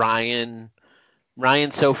 Ryan,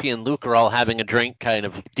 Sophie, and Luke are all having a drink, kind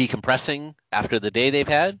of decompressing after the day they've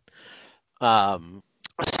had.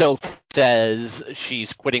 Sophie says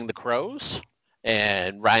she's quitting the Crows,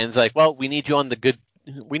 and Ryan's like, "Well, we need you on the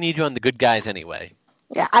good guys anyway."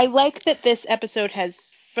 Yeah, I like that this episode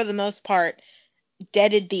has, for the most part,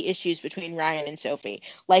 deaded the issues between Ryan and Sophie.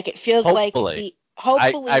 Like, it feels hopefully.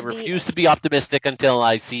 I refuse to be optimistic until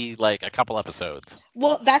I see like a couple episodes.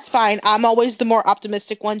 Well, that's fine. I'm always the more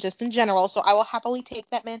optimistic one, just in general, so I will happily take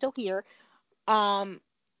that mantle here.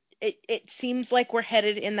 It seems like we're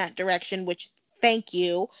headed in that direction, which, thank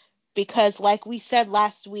you, because like we said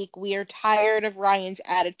last week, we are tired of Ryan's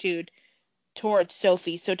attitude towards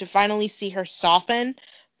Sophie. So to finally see her soften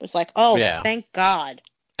was like, oh, yeah. Thank God.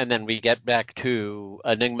 And then we get back to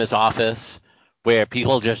Enigma's office, where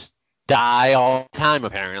people just die all the time,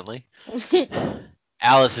 apparently.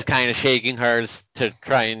 Alice is kind of shaking hers to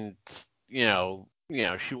try and,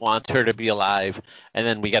 she wants her to be alive. And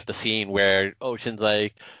then we get the scene where Ocean's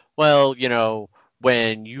like, well,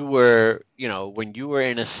 when you were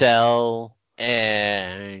in a cell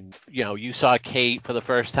and you saw Kate for the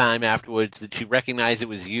first time afterwards, did she recognize it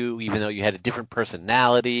was you even though you had a different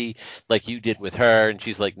personality like you did with her? And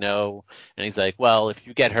she's like, no. And he's like, well, if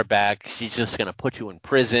you get her back, she's just going to put you in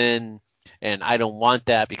prison, and I don't want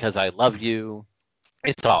that because I love you.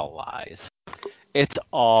 It's all lies. It's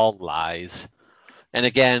all lies. And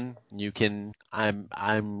again,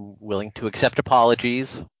 I'm willing to accept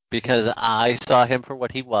apologies because I saw him for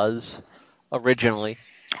what he was originally.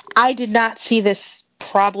 I did not see this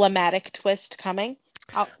problematic twist coming.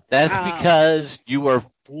 That's because you were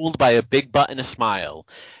fooled by a big butt and a smile.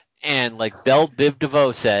 And like Belle Biv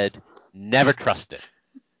DeVoe said, never trust it.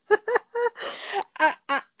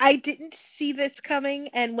 I didn't see this coming,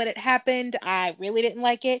 and when it happened, I really didn't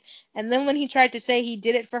like it. And then when he tried to say he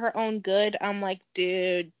did it for her own good, I'm like,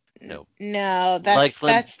 dude, No,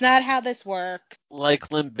 that's not how this works.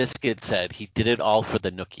 Like Limp Bizkit said, he did it all for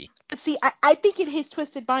the nookie. See, I think in his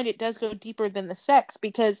twisted mind, it does go deeper than the sex,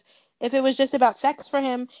 because if it was just about sex for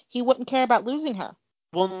him, he wouldn't care about losing her.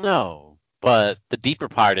 Well, no. But the deeper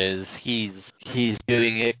part is he's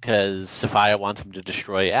doing it because Sophia wants him to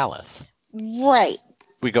destroy Alice. Right.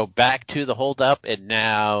 We go back to the holdup, and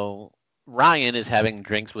now Ryan is having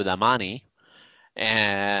drinks with Amani,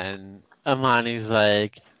 and Amani's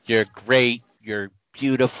like, "You're great, you're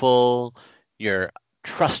beautiful, you're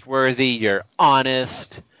trustworthy, you're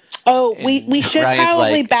honest." Oh, we should Ryan's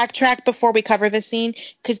probably like, backtrack before we cover this scene,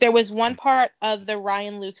 because there was one part of the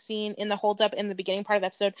Ryan Luke scene in the holdup in the beginning part of the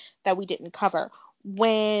episode that we didn't cover.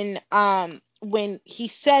 When he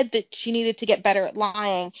said that she needed to get better at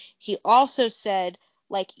lying, he also said,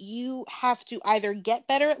 like, you have to either get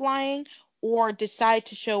better at lying or decide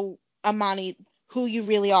to show Amani who you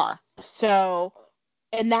really are. So,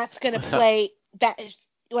 and that's going to play that,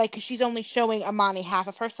 like, she's only showing Amani half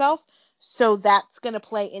of herself. So that's going to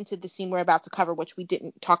play into the scene we're about to cover, which we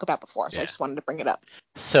didn't talk about before. So yeah. I just wanted to bring it up.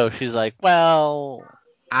 So she's like, well,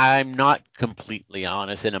 I'm not completely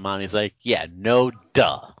honest. And Amani's like, yeah, no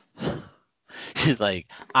duh. She's like,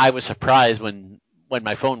 I was surprised when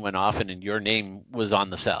my phone went off and your name was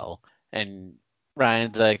on the cell. And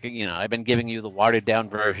Ryan's like, I've been giving you the watered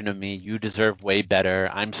down version of me. You deserve way better.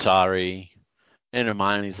 I'm sorry. And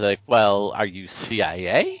Amani's like, well, are you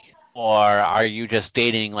CIA? Or are you just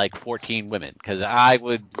dating like 14 women? Because I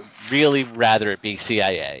would really rather it be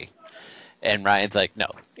CIA. And Ryan's like, no,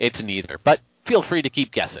 it's neither. But feel free to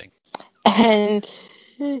keep guessing. And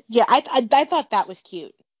yeah, I thought that was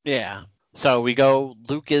cute. Yeah. So we go,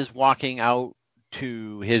 Luke is walking out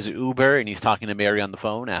to his Uber, and he's talking to Mary on the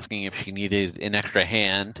phone, asking if she needed an extra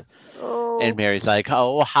hand. Oh. And Mary's like,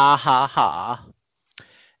 oh, ha, ha, ha.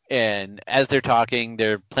 And as they're talking,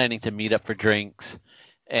 they're planning to meet up for drinks.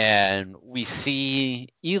 And we see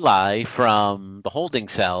Eli from the holding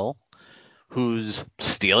cell who's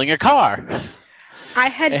stealing a car. I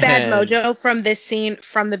had bad mojo from this scene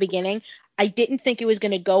from the beginning. I didn't think it was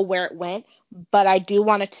going to go where it went, but I do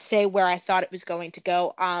want to say where I thought it was going to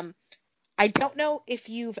go. I don't know if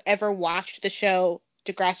you've ever watched the show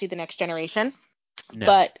Degrassi: The Next Generation, no.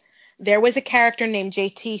 But there was a character named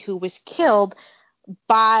JT who was killed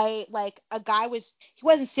by, like, he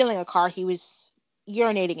wasn't stealing a car, he was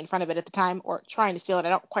urinating in front of it at the time, or trying to steal it, I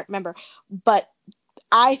don't quite remember, but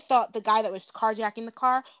I thought the guy that was carjacking the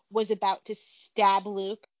car was about to stab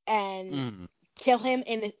Luke and kill him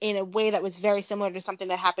in a way that was very similar to something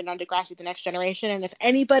that happened on Degrassi: The Next Generation. And if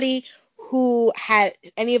anybody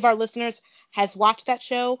any of our listeners has watched that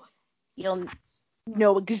show, you'll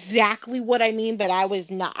know exactly what I mean, but I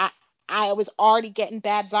was already getting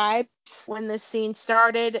bad vibes when this scene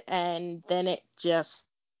started, and then it just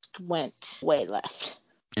went way left.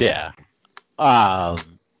 Yeah.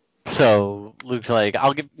 So Luke's like,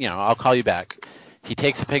 I'll call you back. He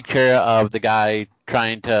takes a picture of the guy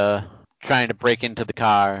trying to break into the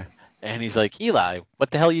car, and he's like, Eli,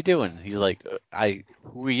 what the hell are you doing? He's like,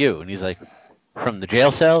 who are you? And he's like, from the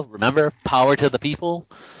jail cell, remember? Power to the people.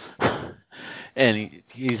 And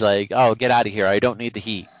he's like, oh, get out of here. I don't need the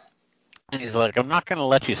heat. And he's like, I'm not going to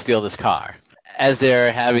let you steal this car. As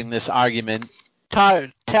they're having this argument,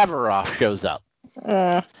 Tavaroff shows up.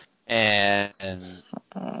 And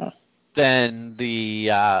then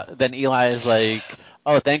then Eli is like,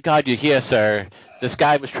 oh, thank God you're here, sir. This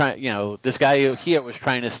guy here was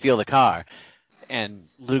trying to steal the car. And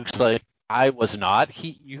Luke's like, I was not.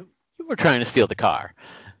 You were trying to steal the car.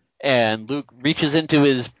 And Luke reaches into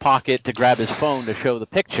his pocket to grab his phone to show the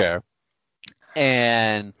picture.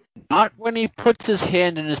 And not when he puts his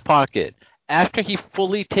hand in his pocket. after he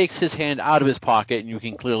fully takes his hand out of his pocket, and you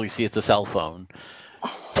can clearly see it's a cell phone,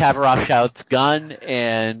 Tavaroff shouts gun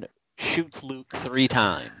and shoots Luke 3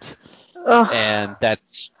 times. Ugh. And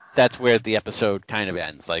that's where the episode kind of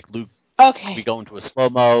ends. Like, Luke, Okay. we go into a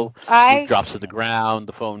slow-mo, Luke drops to the ground,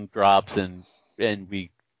 the phone drops, and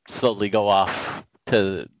we slowly go off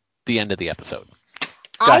to the end of the episode.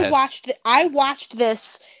 I watched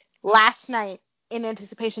this last night in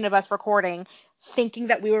anticipation of us recording, thinking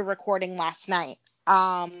that we were recording last night.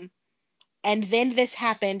 And then this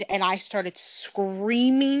happened, and I started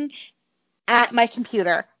screaming at my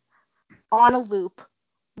computer on a loop.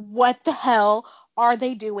 What the hell are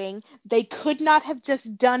they doing? They could not have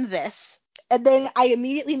just done this. And then I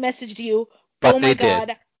immediately messaged you, But oh my they God.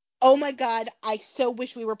 did. Oh my God, I so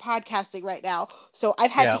wish we were podcasting right now. So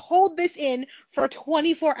I've had to hold this in for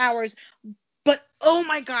 24 hours. But oh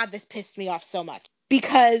my God, this pissed me off so much.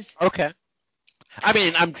 Because... Okay. I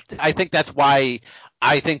mean, I think that's why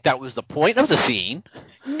I think that was the point of the scene.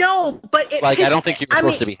 No, but it I don't think you were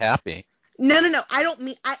supposed to be happy. No. I don't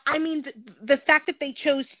mean... I mean, the fact that they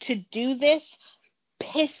chose to do this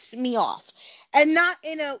pissed me off. And not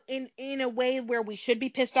in a way where we should be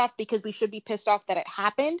pissed off, because we should be pissed off that it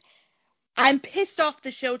happened. I'm pissed off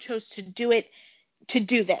the show chose to do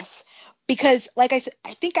this. Because, like I said,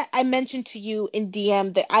 I think I mentioned to you in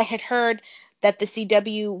DM that I had heard that the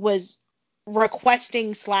CW was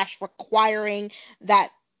requesting/requiring that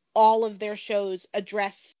all of their shows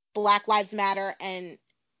address Black Lives Matter and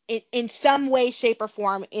in some way, shape, or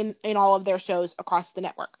form in all of their shows across the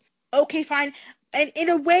network. Okay, fine. And in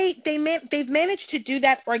a way, they've managed to do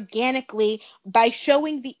that organically by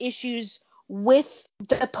showing the issues with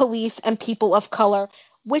the police and people of color,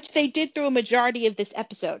 which they did through a majority of this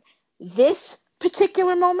episode. This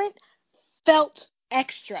particular moment felt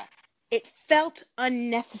extra. It felt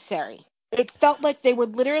unnecessary. It felt like they were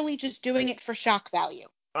literally just doing it for shock value.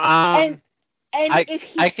 And if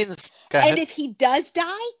he does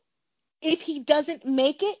die, if he doesn't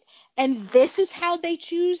make it, and this is how they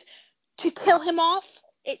choose to kill him off,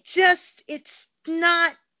 it's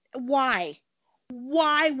not... Why?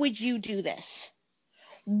 Why would you do this?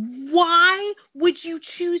 Why would you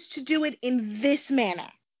choose to do it in this manner?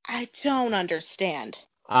 I don't understand.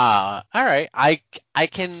 All right. I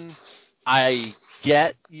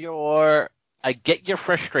get your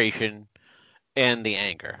frustration and the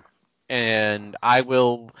anger. And I'm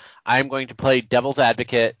going to play devil's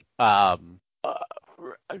advocate. I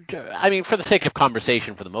mean, for the sake of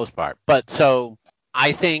conversation, for the most part. But so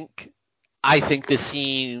I think the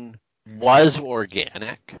scene was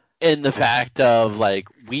organic in the fact of, like,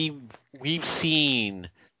 we've seen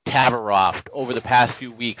Tavaroff over the past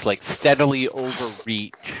few weeks, like, steadily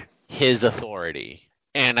overreach his authority,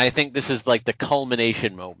 and I think this is like the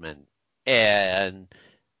culmination moment, and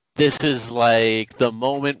this is like the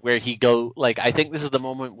moment where I think this is the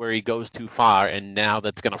moment where he goes too far, and now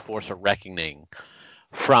that's going to force a reckoning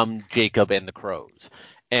from Jacob and the Crows,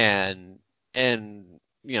 and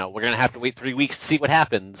you know, we're going to have to wait 3 weeks to see what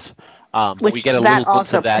happens. We get a little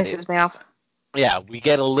glimpse of that. Pisses me off. Yeah, we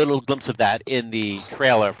get a little glimpse of that in the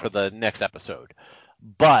trailer for the next episode.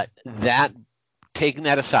 But taking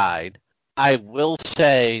that aside, I will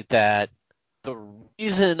say that the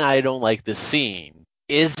reason I don't like this scene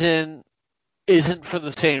isn't for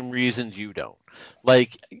the same reasons you don't.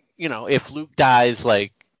 Like, you know, if Luke dies,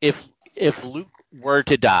 like, if Luke were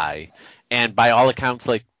to die, and by all accounts,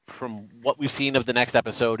 like, from what we've seen of the next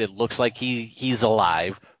episode, it looks like he's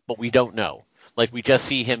alive, but we don't know. Like, we just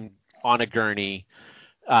see him on a gurney,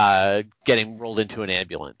 getting rolled into an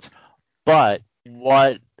ambulance. But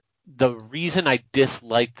the reason I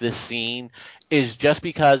dislike this scene is just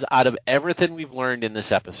because out of everything we've learned in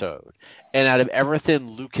this episode, and out of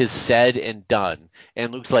everything Luke has said and done,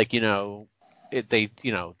 and Luke's like, you know, they,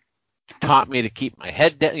 you know, taught me to keep my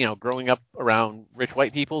head down, you know, growing up around rich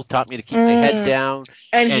white people, taught me to keep my head down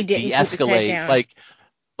and he didn't de-escalate. keep his head down.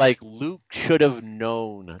 Like Luke should have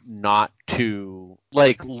known not to,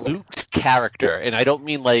 like, Luke's character, and I don't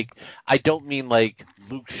mean like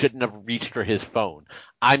Luke shouldn't have reached for his phone.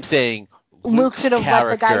 I'm saying Luke should have let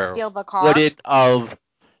the guy steal the car.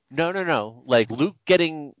 No. Like, Luke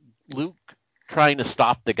trying to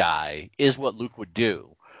stop the guy is what Luke would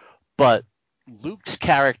do, but Luke's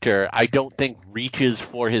character, I don't think, reaches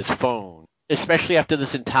for his phone, especially after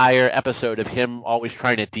this entire episode of him always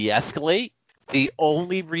trying to de-escalate. The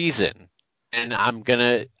only reason, and I'm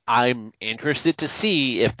interested to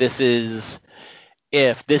see if this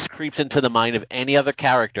creeps into the mind of any other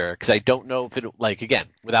character, because I don't know if it, like, again,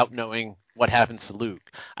 without knowing what happens to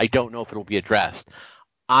Luke, I don't know if it'll be addressed.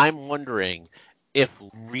 I'm wondering if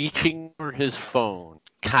reaching for his phone,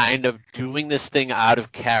 kind of doing this thing out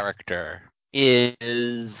of character,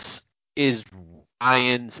 is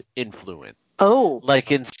Ryan's influence. Oh.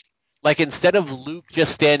 Like instead of Luke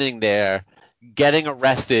just standing there getting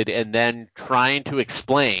arrested and then trying to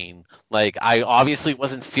explain, like, I obviously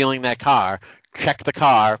wasn't stealing that car. Check the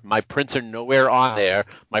car. My prints are nowhere on there.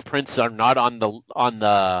 My prints are not on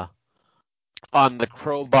the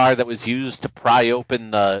crowbar that was used to pry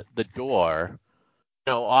open the door.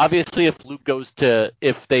 Obviously, if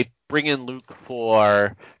they bring in Luke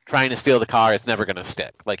for trying to steal the car, it's never gonna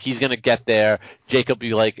stick. Like, he's gonna get there. Jacob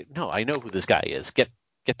be like, "No, I know who this guy is. Get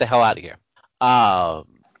the hell out of here."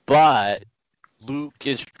 But Luke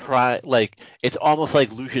is trying. Like, it's almost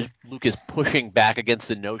like Luke is pushing back against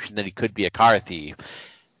the notion that he could be a car thief.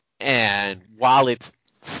 And while it's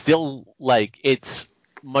still like it's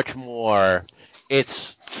much more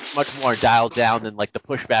dialed down than like the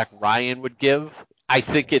pushback Ryan would give. I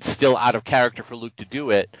think it's still out of character for Luke to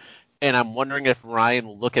do it, and I'm wondering if Ryan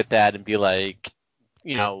will look at that and be like,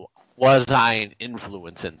 was I an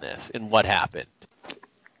influence in this, and what happened?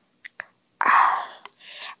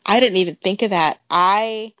 I didn't even think of that.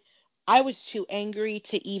 I was too angry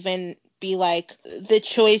to even be like, the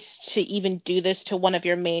choice to even do this to one of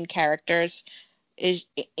your main characters is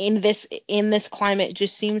in this climate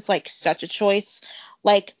just seems like such a choice.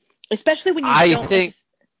 Like, especially when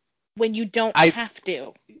you don't have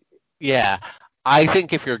to. Yeah. I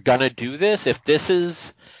think if you're gonna do this, if this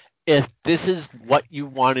is what you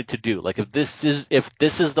wanted to do, like if this is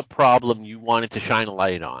the problem you wanted to shine a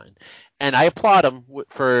light on, and I applaud him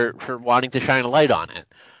for wanting to shine a light on it.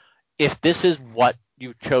 If this is what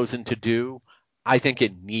you've chosen to do, I think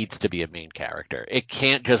it needs to be a main character. It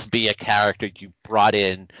can't just be a character you brought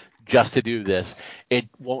in just to do this. It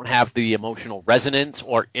won't have the emotional resonance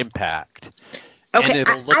or impact. Okay, and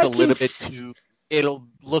it'll look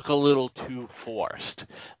a little too forced.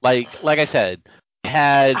 Like I said,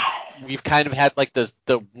 we've kind of had like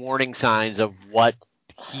the warning signs of what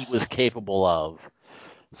he was capable of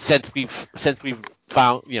since we've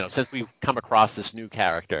come across this new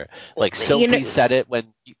character. Like Sophie said it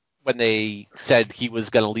when they said he was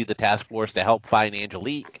going to lead the task force to help find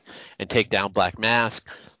Angelique and take down Black Mask.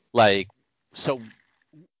 Like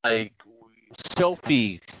Sophie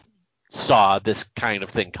saw this kind of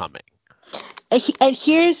thing coming. And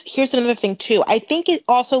here's another thing too. I think it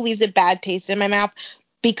also leaves a bad taste in my mouth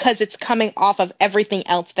because it's coming off of everything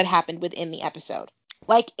else that happened within the episode.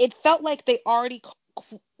 Like, it felt like they already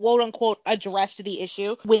quote unquote addressed the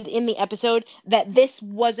issue within the episode, that this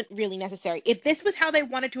wasn't really necessary. If this was how they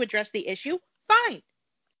wanted to address the issue, fine.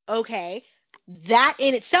 Okay. That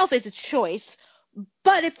in itself is a choice.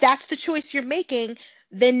 But if that's the choice you're making,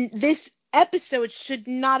 then this episode should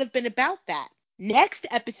not have been about that. Next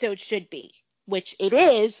episode should be, which it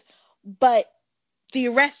is, but the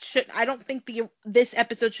arrest should. I don't think this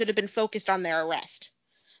episode should have been focused on their arrest.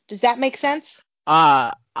 Does that make sense?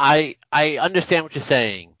 I understand what you're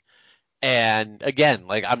saying, and again,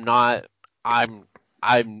 like I'm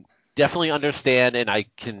definitely understand,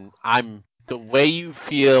 and the way you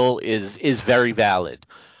feel is very valid.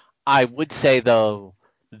 I would say though,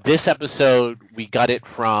 this episode we got the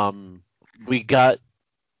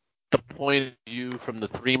point of view from the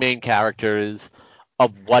three main characters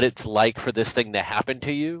of what it's like for this thing to happen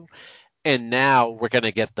to you, and now we're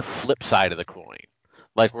gonna get the flip side of the coin.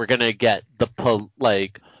 Like, we're gonna get the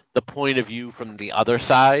point of view from the other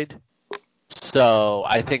side. So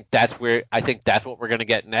I think that's what we're gonna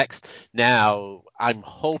get next. Now I'm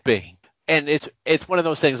hoping, and it's one of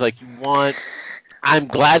those things like I'm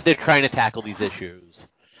glad they're trying to tackle these issues,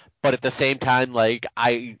 but at the same time, like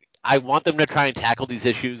I want them to try and tackle these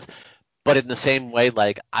issues, but in the same way,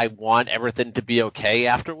 like, I want everything to be okay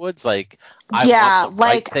afterwards. Like, I want the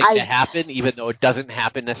right thing to happen, even though it doesn't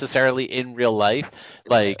happen necessarily in real life.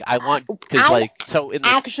 Like, I want, because like, so in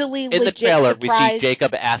the trailer we see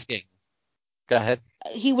Jacob asking. Go ahead.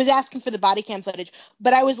 He was asking for the body cam footage,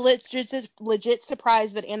 but I was legit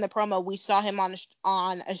surprised that in the promo we saw him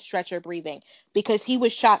on a stretcher breathing, because he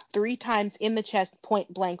was shot 3 times in the chest,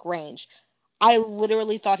 point blank range. I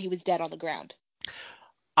literally thought he was dead on the ground.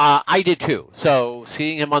 I did too. So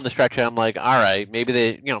seeing him on the stretcher, I'm like, all right, maybe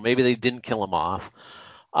they didn't kill him off.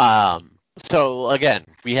 So again,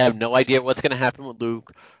 we have no idea what's going to happen with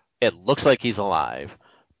Luke. It looks like he's alive,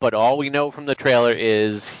 but all we know from the trailer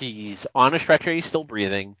is he's on a stretcher. He's still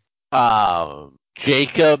breathing.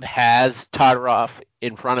 Jacob has Todorov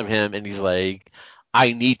in front of him, and he's like,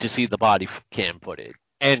 I need to see the body cam footage.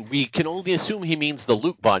 And we can only assume he means the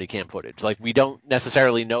Luke body cam footage. Like, we don't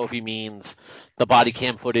necessarily know if he means the body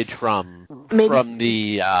cam footage from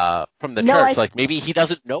Maybe the no, church. Like, maybe he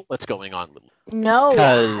doesn't know what's going on with Luke. no,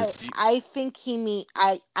 Because I think he mean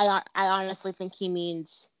I honestly think he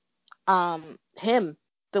means him,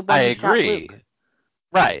 the one I who shot agree. Luke.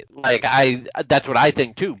 Right. Like, that's what I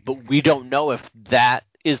think too. But we don't know if that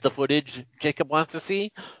is the footage Jacob wants to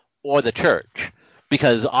see or the church.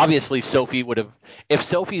 Because obviously Sophie would have, if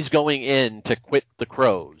Sophie's going in to quit the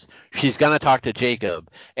Crows, she's going to talk to Jacob,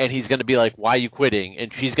 and he's going to be like, why are you quitting?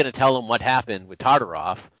 And she's going to tell him what happened with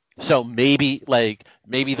Tartaroff. So maybe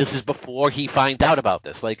this is before he finds out about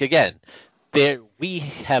this. Like, again, we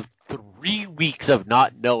have 3 weeks of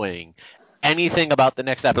not knowing anything about the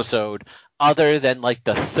next episode other than like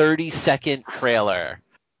the 30-second trailer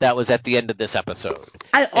that was at the end of this episode.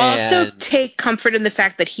 I also take comfort in the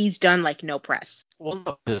fact that he's done like no press. Well,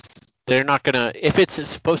 no, because they're not gonna. If it's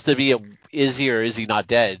supposed to be is he or is he not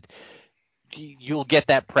dead, you'll get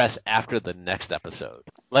that press after the next episode.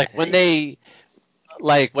 Like when they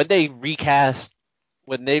recast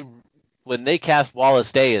when they cast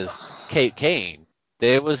Wallace Day as Kate Kane,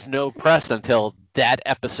 there was no press until that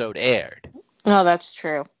episode aired. Oh, that's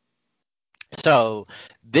true. So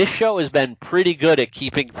this show has been pretty good at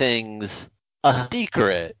keeping things a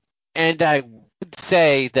secret, and I would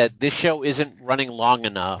say that this show isn't running long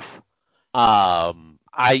enough.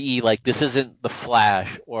 I.e., like, this isn't The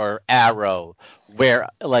Flash or Arrow, where,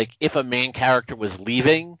 like, if a main character was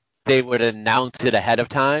leaving, they would announce it ahead of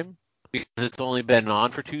time because it's only been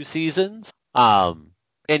on for 2 seasons.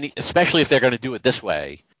 And especially if they're going to do it this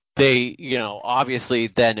way, they, obviously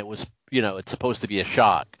then it was, it's supposed to be a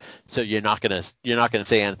shock, so you're not gonna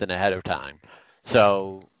say anything ahead of time.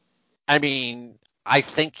 So, I mean, I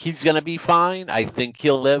think he's gonna be fine. I think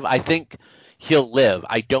he'll live. I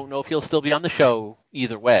don't know if he'll still be on the show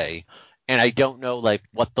either way, and I don't know like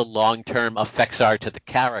what the long-term effects are to the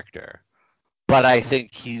character, but I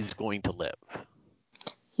think he's going to live.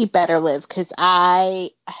 He better live, because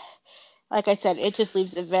like I said, it just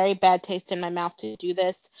leaves a very bad taste in my mouth to do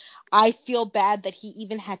this. I feel bad that he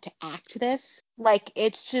even had to act this. Like,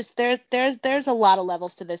 it's just there's a lot of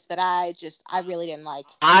levels to this that I really didn't like.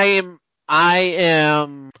 I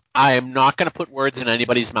am not going to put words in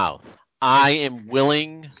anybody's mouth. I am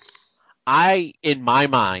willing. In my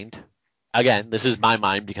mind, again, this is my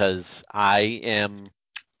mind because I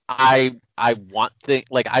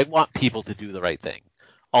want people to do the right thing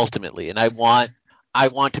ultimately, and I want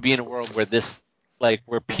to be in a world where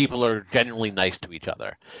where people are genuinely nice to each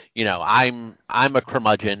other. I'm a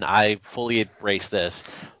curmudgeon. I fully embrace this.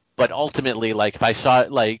 But ultimately, like, if I saw,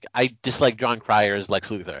 like, I dislike John Cryer as Lex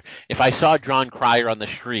Luthor. If I saw John Cryer on the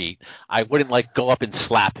street, I wouldn't, like, go up and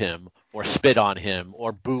slap him or spit on him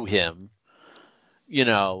or boo him.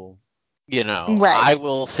 Right. I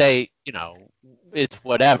will say, it's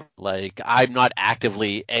whatever. Like, I'm not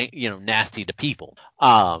actively, nasty to people.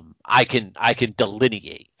 I can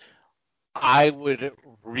delineate. I would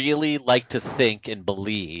really like to think and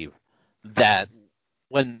believe that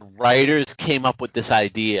when writers came up with this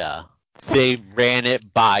idea, they ran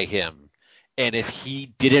it by him. And if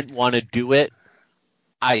he didn't want to do it,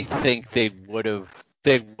 I think they would have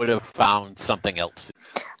found something else.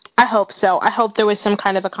 I hope so. I hope there was some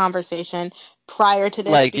kind of a conversation prior to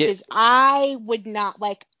this, because I would not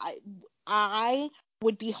I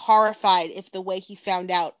would be horrified if the way he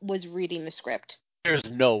found out was reading the script.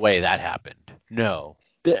 There's no way that happened. No,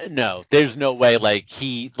 there's no way.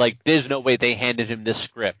 There's no way they handed him this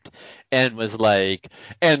script and was like,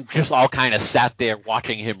 and just all kind of sat there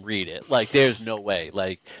watching him read it. Like, there's no way.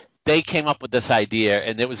 Like, they came up with this idea,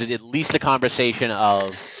 and there was at least a conversation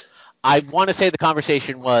of, I want to say the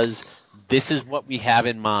conversation was, this is what we have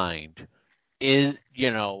in mind.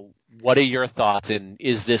 What are your thoughts, and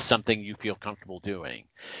is this something you feel comfortable doing?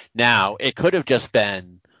 Now, it could have just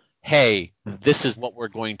been, hey, this is what we're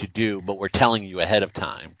going to do, but we're telling you ahead of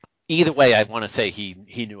time. Either way, I want to say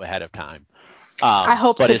he knew ahead of time. I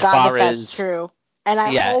hope to God that's true. And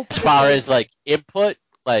I hope as far as like input,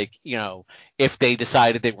 like, if they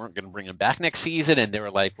decided they weren't going to bring him back next season and they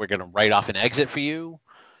were like, we're going to write off an exit for you,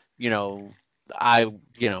 maybe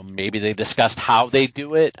they discussed how they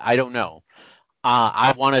do it. I don't know.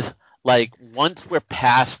 I want to, like, once we're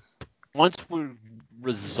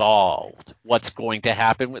resolved what's going to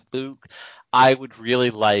happen with Luke, I would really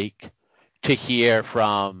like to hear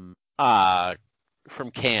from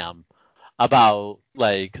Cam about,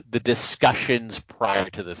 like, the discussions prior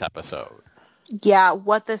to this episode. Yeah,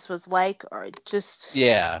 what this was like, or just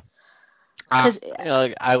I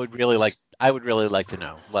would really like to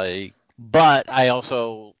know, like, But I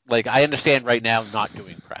also, like, I understand right now not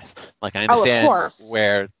doing press. Like, I Oh, of understand course.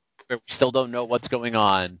 where we still don't know what's going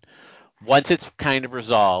on. Once it's kind of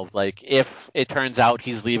resolved, like, if it turns out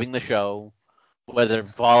he's leaving the show, whether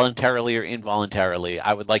voluntarily or involuntarily,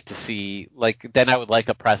 I would like to see, like, then I would like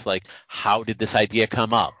a press, like, how did this idea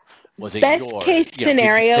come up? Was it Best yours? case You know, did you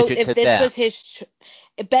scenario, pitch it if to this them? was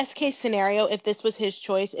best case scenario, if this was his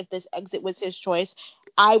choice, if this exit was his choice,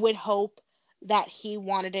 I would hope that he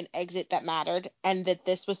wanted an exit that mattered and that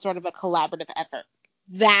this was sort of a collaborative effort.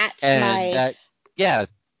 That's And my that, yeah,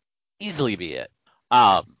 easily be it.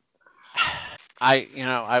 Um,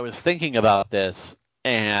 I was thinking about this,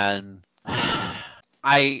 and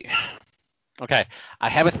I, okay, I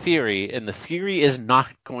have a theory, and the theory is not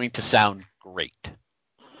going to sound great.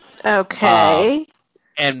 okay.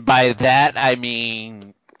 And by that I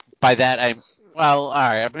mean, by that I'm, well, all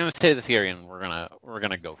right, I'm gonna say the theory, and we're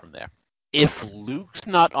gonna go from there. If Luke's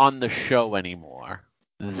not on the show anymore,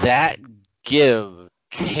 that gives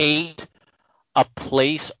Kate a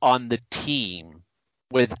place on the team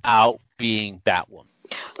without being Batwoman.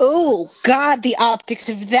 Oh God, the optics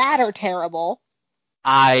of that are terrible.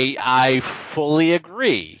 I fully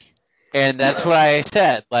agree, and that's what I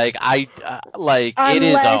said. Like like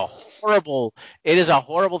Unless it is a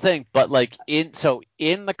horrible thing. But like in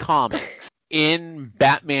the comics, in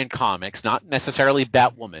Batman comics, not necessarily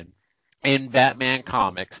Batwoman, in Batman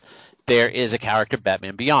comics, there is a character,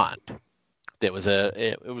 Batman Beyond. It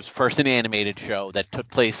was first an animated show that took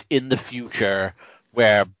place in the future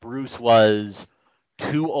where Bruce was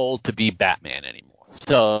too old to be Batman anymore.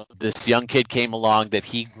 So this young kid came along that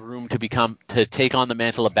he groomed to take on the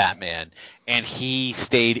mantle of Batman, and he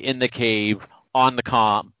stayed in the cave on the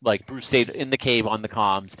like Bruce stayed in the cave on the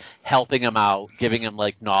comms, helping him out, giving him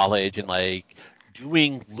like knowledge and like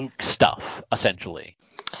doing Luke stuff essentially.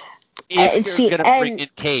 If you're see, gonna bring and in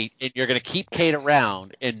Kate and you're gonna keep Kate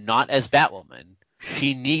around and not as Batwoman,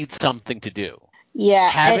 she needs something to do. yeah,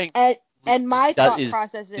 Having and my Luke thought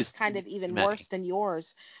process is is kind too of even many. worse than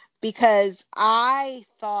yours because I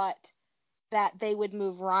thought that they would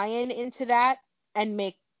move Ryan into that and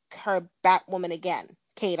make her Batwoman again.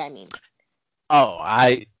 Kate, I mean. Oh,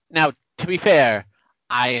 I now to be fair,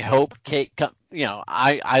 I hope Kate.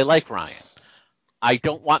 I like Ryan. I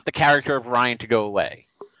don't want the character of Ryan to go away.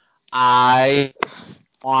 I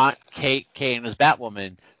want Kate Kane as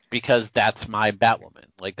Batwoman because that's my Batwoman.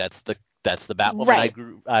 Like that's the Batwoman Right.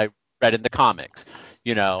 I read in the comics.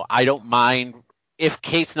 I don't mind if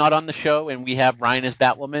Kate's not on the show and we have Ryan as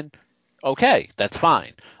Batwoman. Okay, that's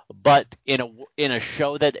fine. But in a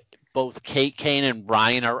show that both Kate Kane and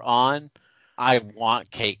Ryan are on, I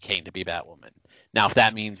want Kate Kane to be Batwoman. Now, if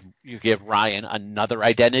that means you give Ryan another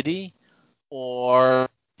identity, or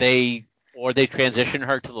they or they transition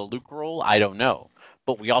her to the Luke role, I don't know.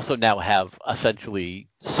 But we also now have essentially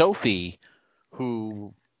Sophie,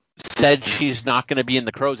 who said she's not going to be in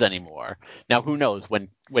the Crows anymore. Now, who knows when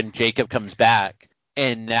Jacob comes back,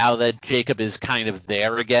 and now that Jacob is kind of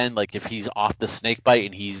there again, like if he's off the snake bite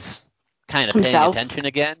and he's kind of paying Himself. attention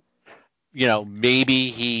again,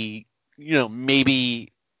 maybe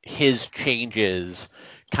his changes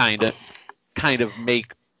kind of kind of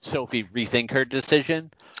make Sophie rethink her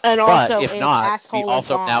decision. And But also if if not, we asshole is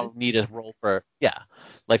also gone. now need a role for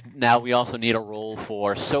like now we also need a role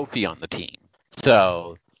for Sophie on the team.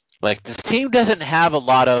 So like this team doesn't have a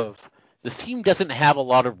lot of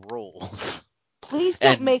roles. Please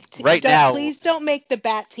don't And make right don't now, please don't make the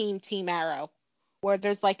Bat Team Team Arrow, where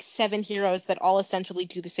there's like 7 heroes that all essentially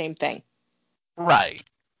do the same thing. right,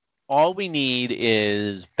 all we need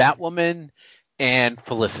is Batwoman and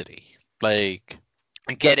Felicity. Like,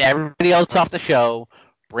 get everybody else off the show,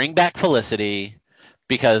 bring back Felicity,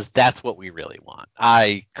 because that's what we really want.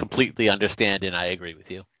 I completely understand and I agree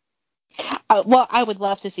with you. Well, I would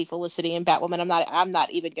love to see Felicity and Batwoman. I'm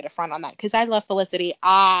not even gonna front on that because I love Felicity.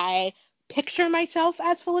 I picture myself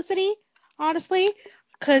as Felicity, honestly,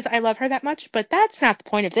 because I love her that much. But that's not the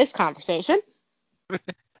point of this conversation.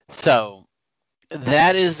 So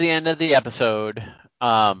that is the end of the episode.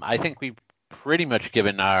 I think we've pretty much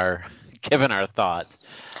given our thoughts.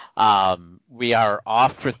 We are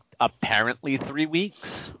off for apparently 3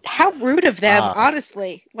 weeks. How rude of them, Uh,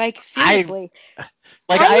 honestly. Like I seriously.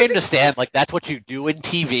 like I I was understand like that's what you do in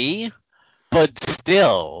TV, but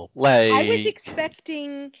still I was like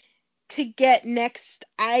expecting to get next.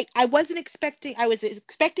 I wasn't expecting. I was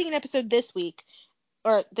expecting an episode this week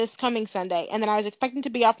or this coming Sunday, and then I was expecting to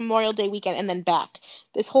be off Memorial Day weekend and then back.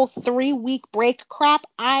 This whole 3 week break crap,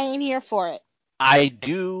 I ain't here for it. I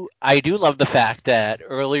do love the fact that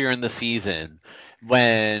earlier in the season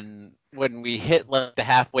when when we hit like the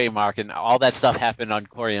halfway mark and all that stuff happened on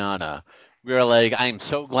Coriana, we were like, I'm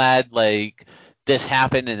so glad like this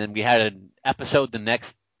happened, and then we had an episode the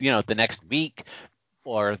next week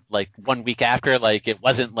or like 1 week after. Like it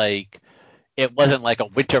wasn't like a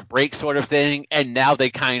winter break sort of thing, and now they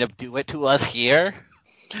kind of do it to us here.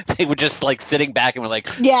 They were just like sitting back and were like,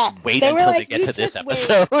 Yeah, wait they were until like, they get you to this just wait.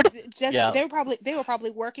 episode. Just Yeah. they were probably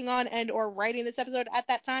working on and or writing this episode at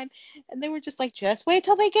that time, and they were just like, just wait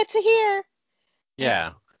till they get to here.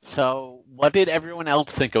 Yeah. So, what did everyone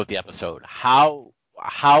else think of the episode? How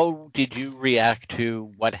did you react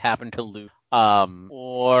to what happened to Luke?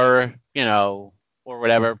 Or or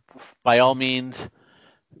whatever. By all means,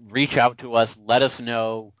 reach out to us. Let us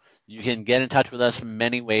know. You can get in touch with us in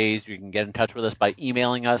many ways. You can get in touch with us by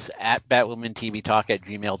emailing us at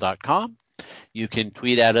batwomantvtalk@gmail.com. You can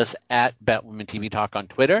tweet at us at batwomantvtalk on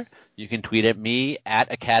Twitter. You can tweet at me at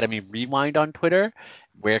Academy Rewind on Twitter.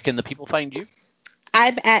 Where can the people find you?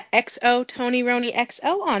 I'm at XO Tony Roney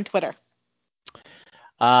XO on Twitter.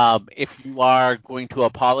 If you are going to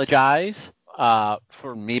apologize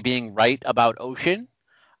for me being right about Ocean,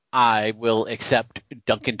 I will accept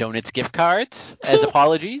Dunkin' Donuts gift cards as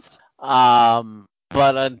apologies. But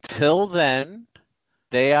until then,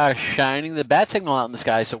 they are shining the bat signal out in the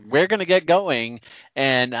sky, so we're going to get going.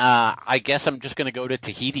 And I guess I'm just going to go to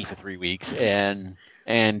Tahiti for 3 weeks and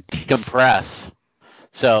decompress.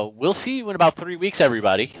 So we'll see you in about 3 weeks,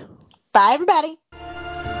 everybody. Bye, everybody.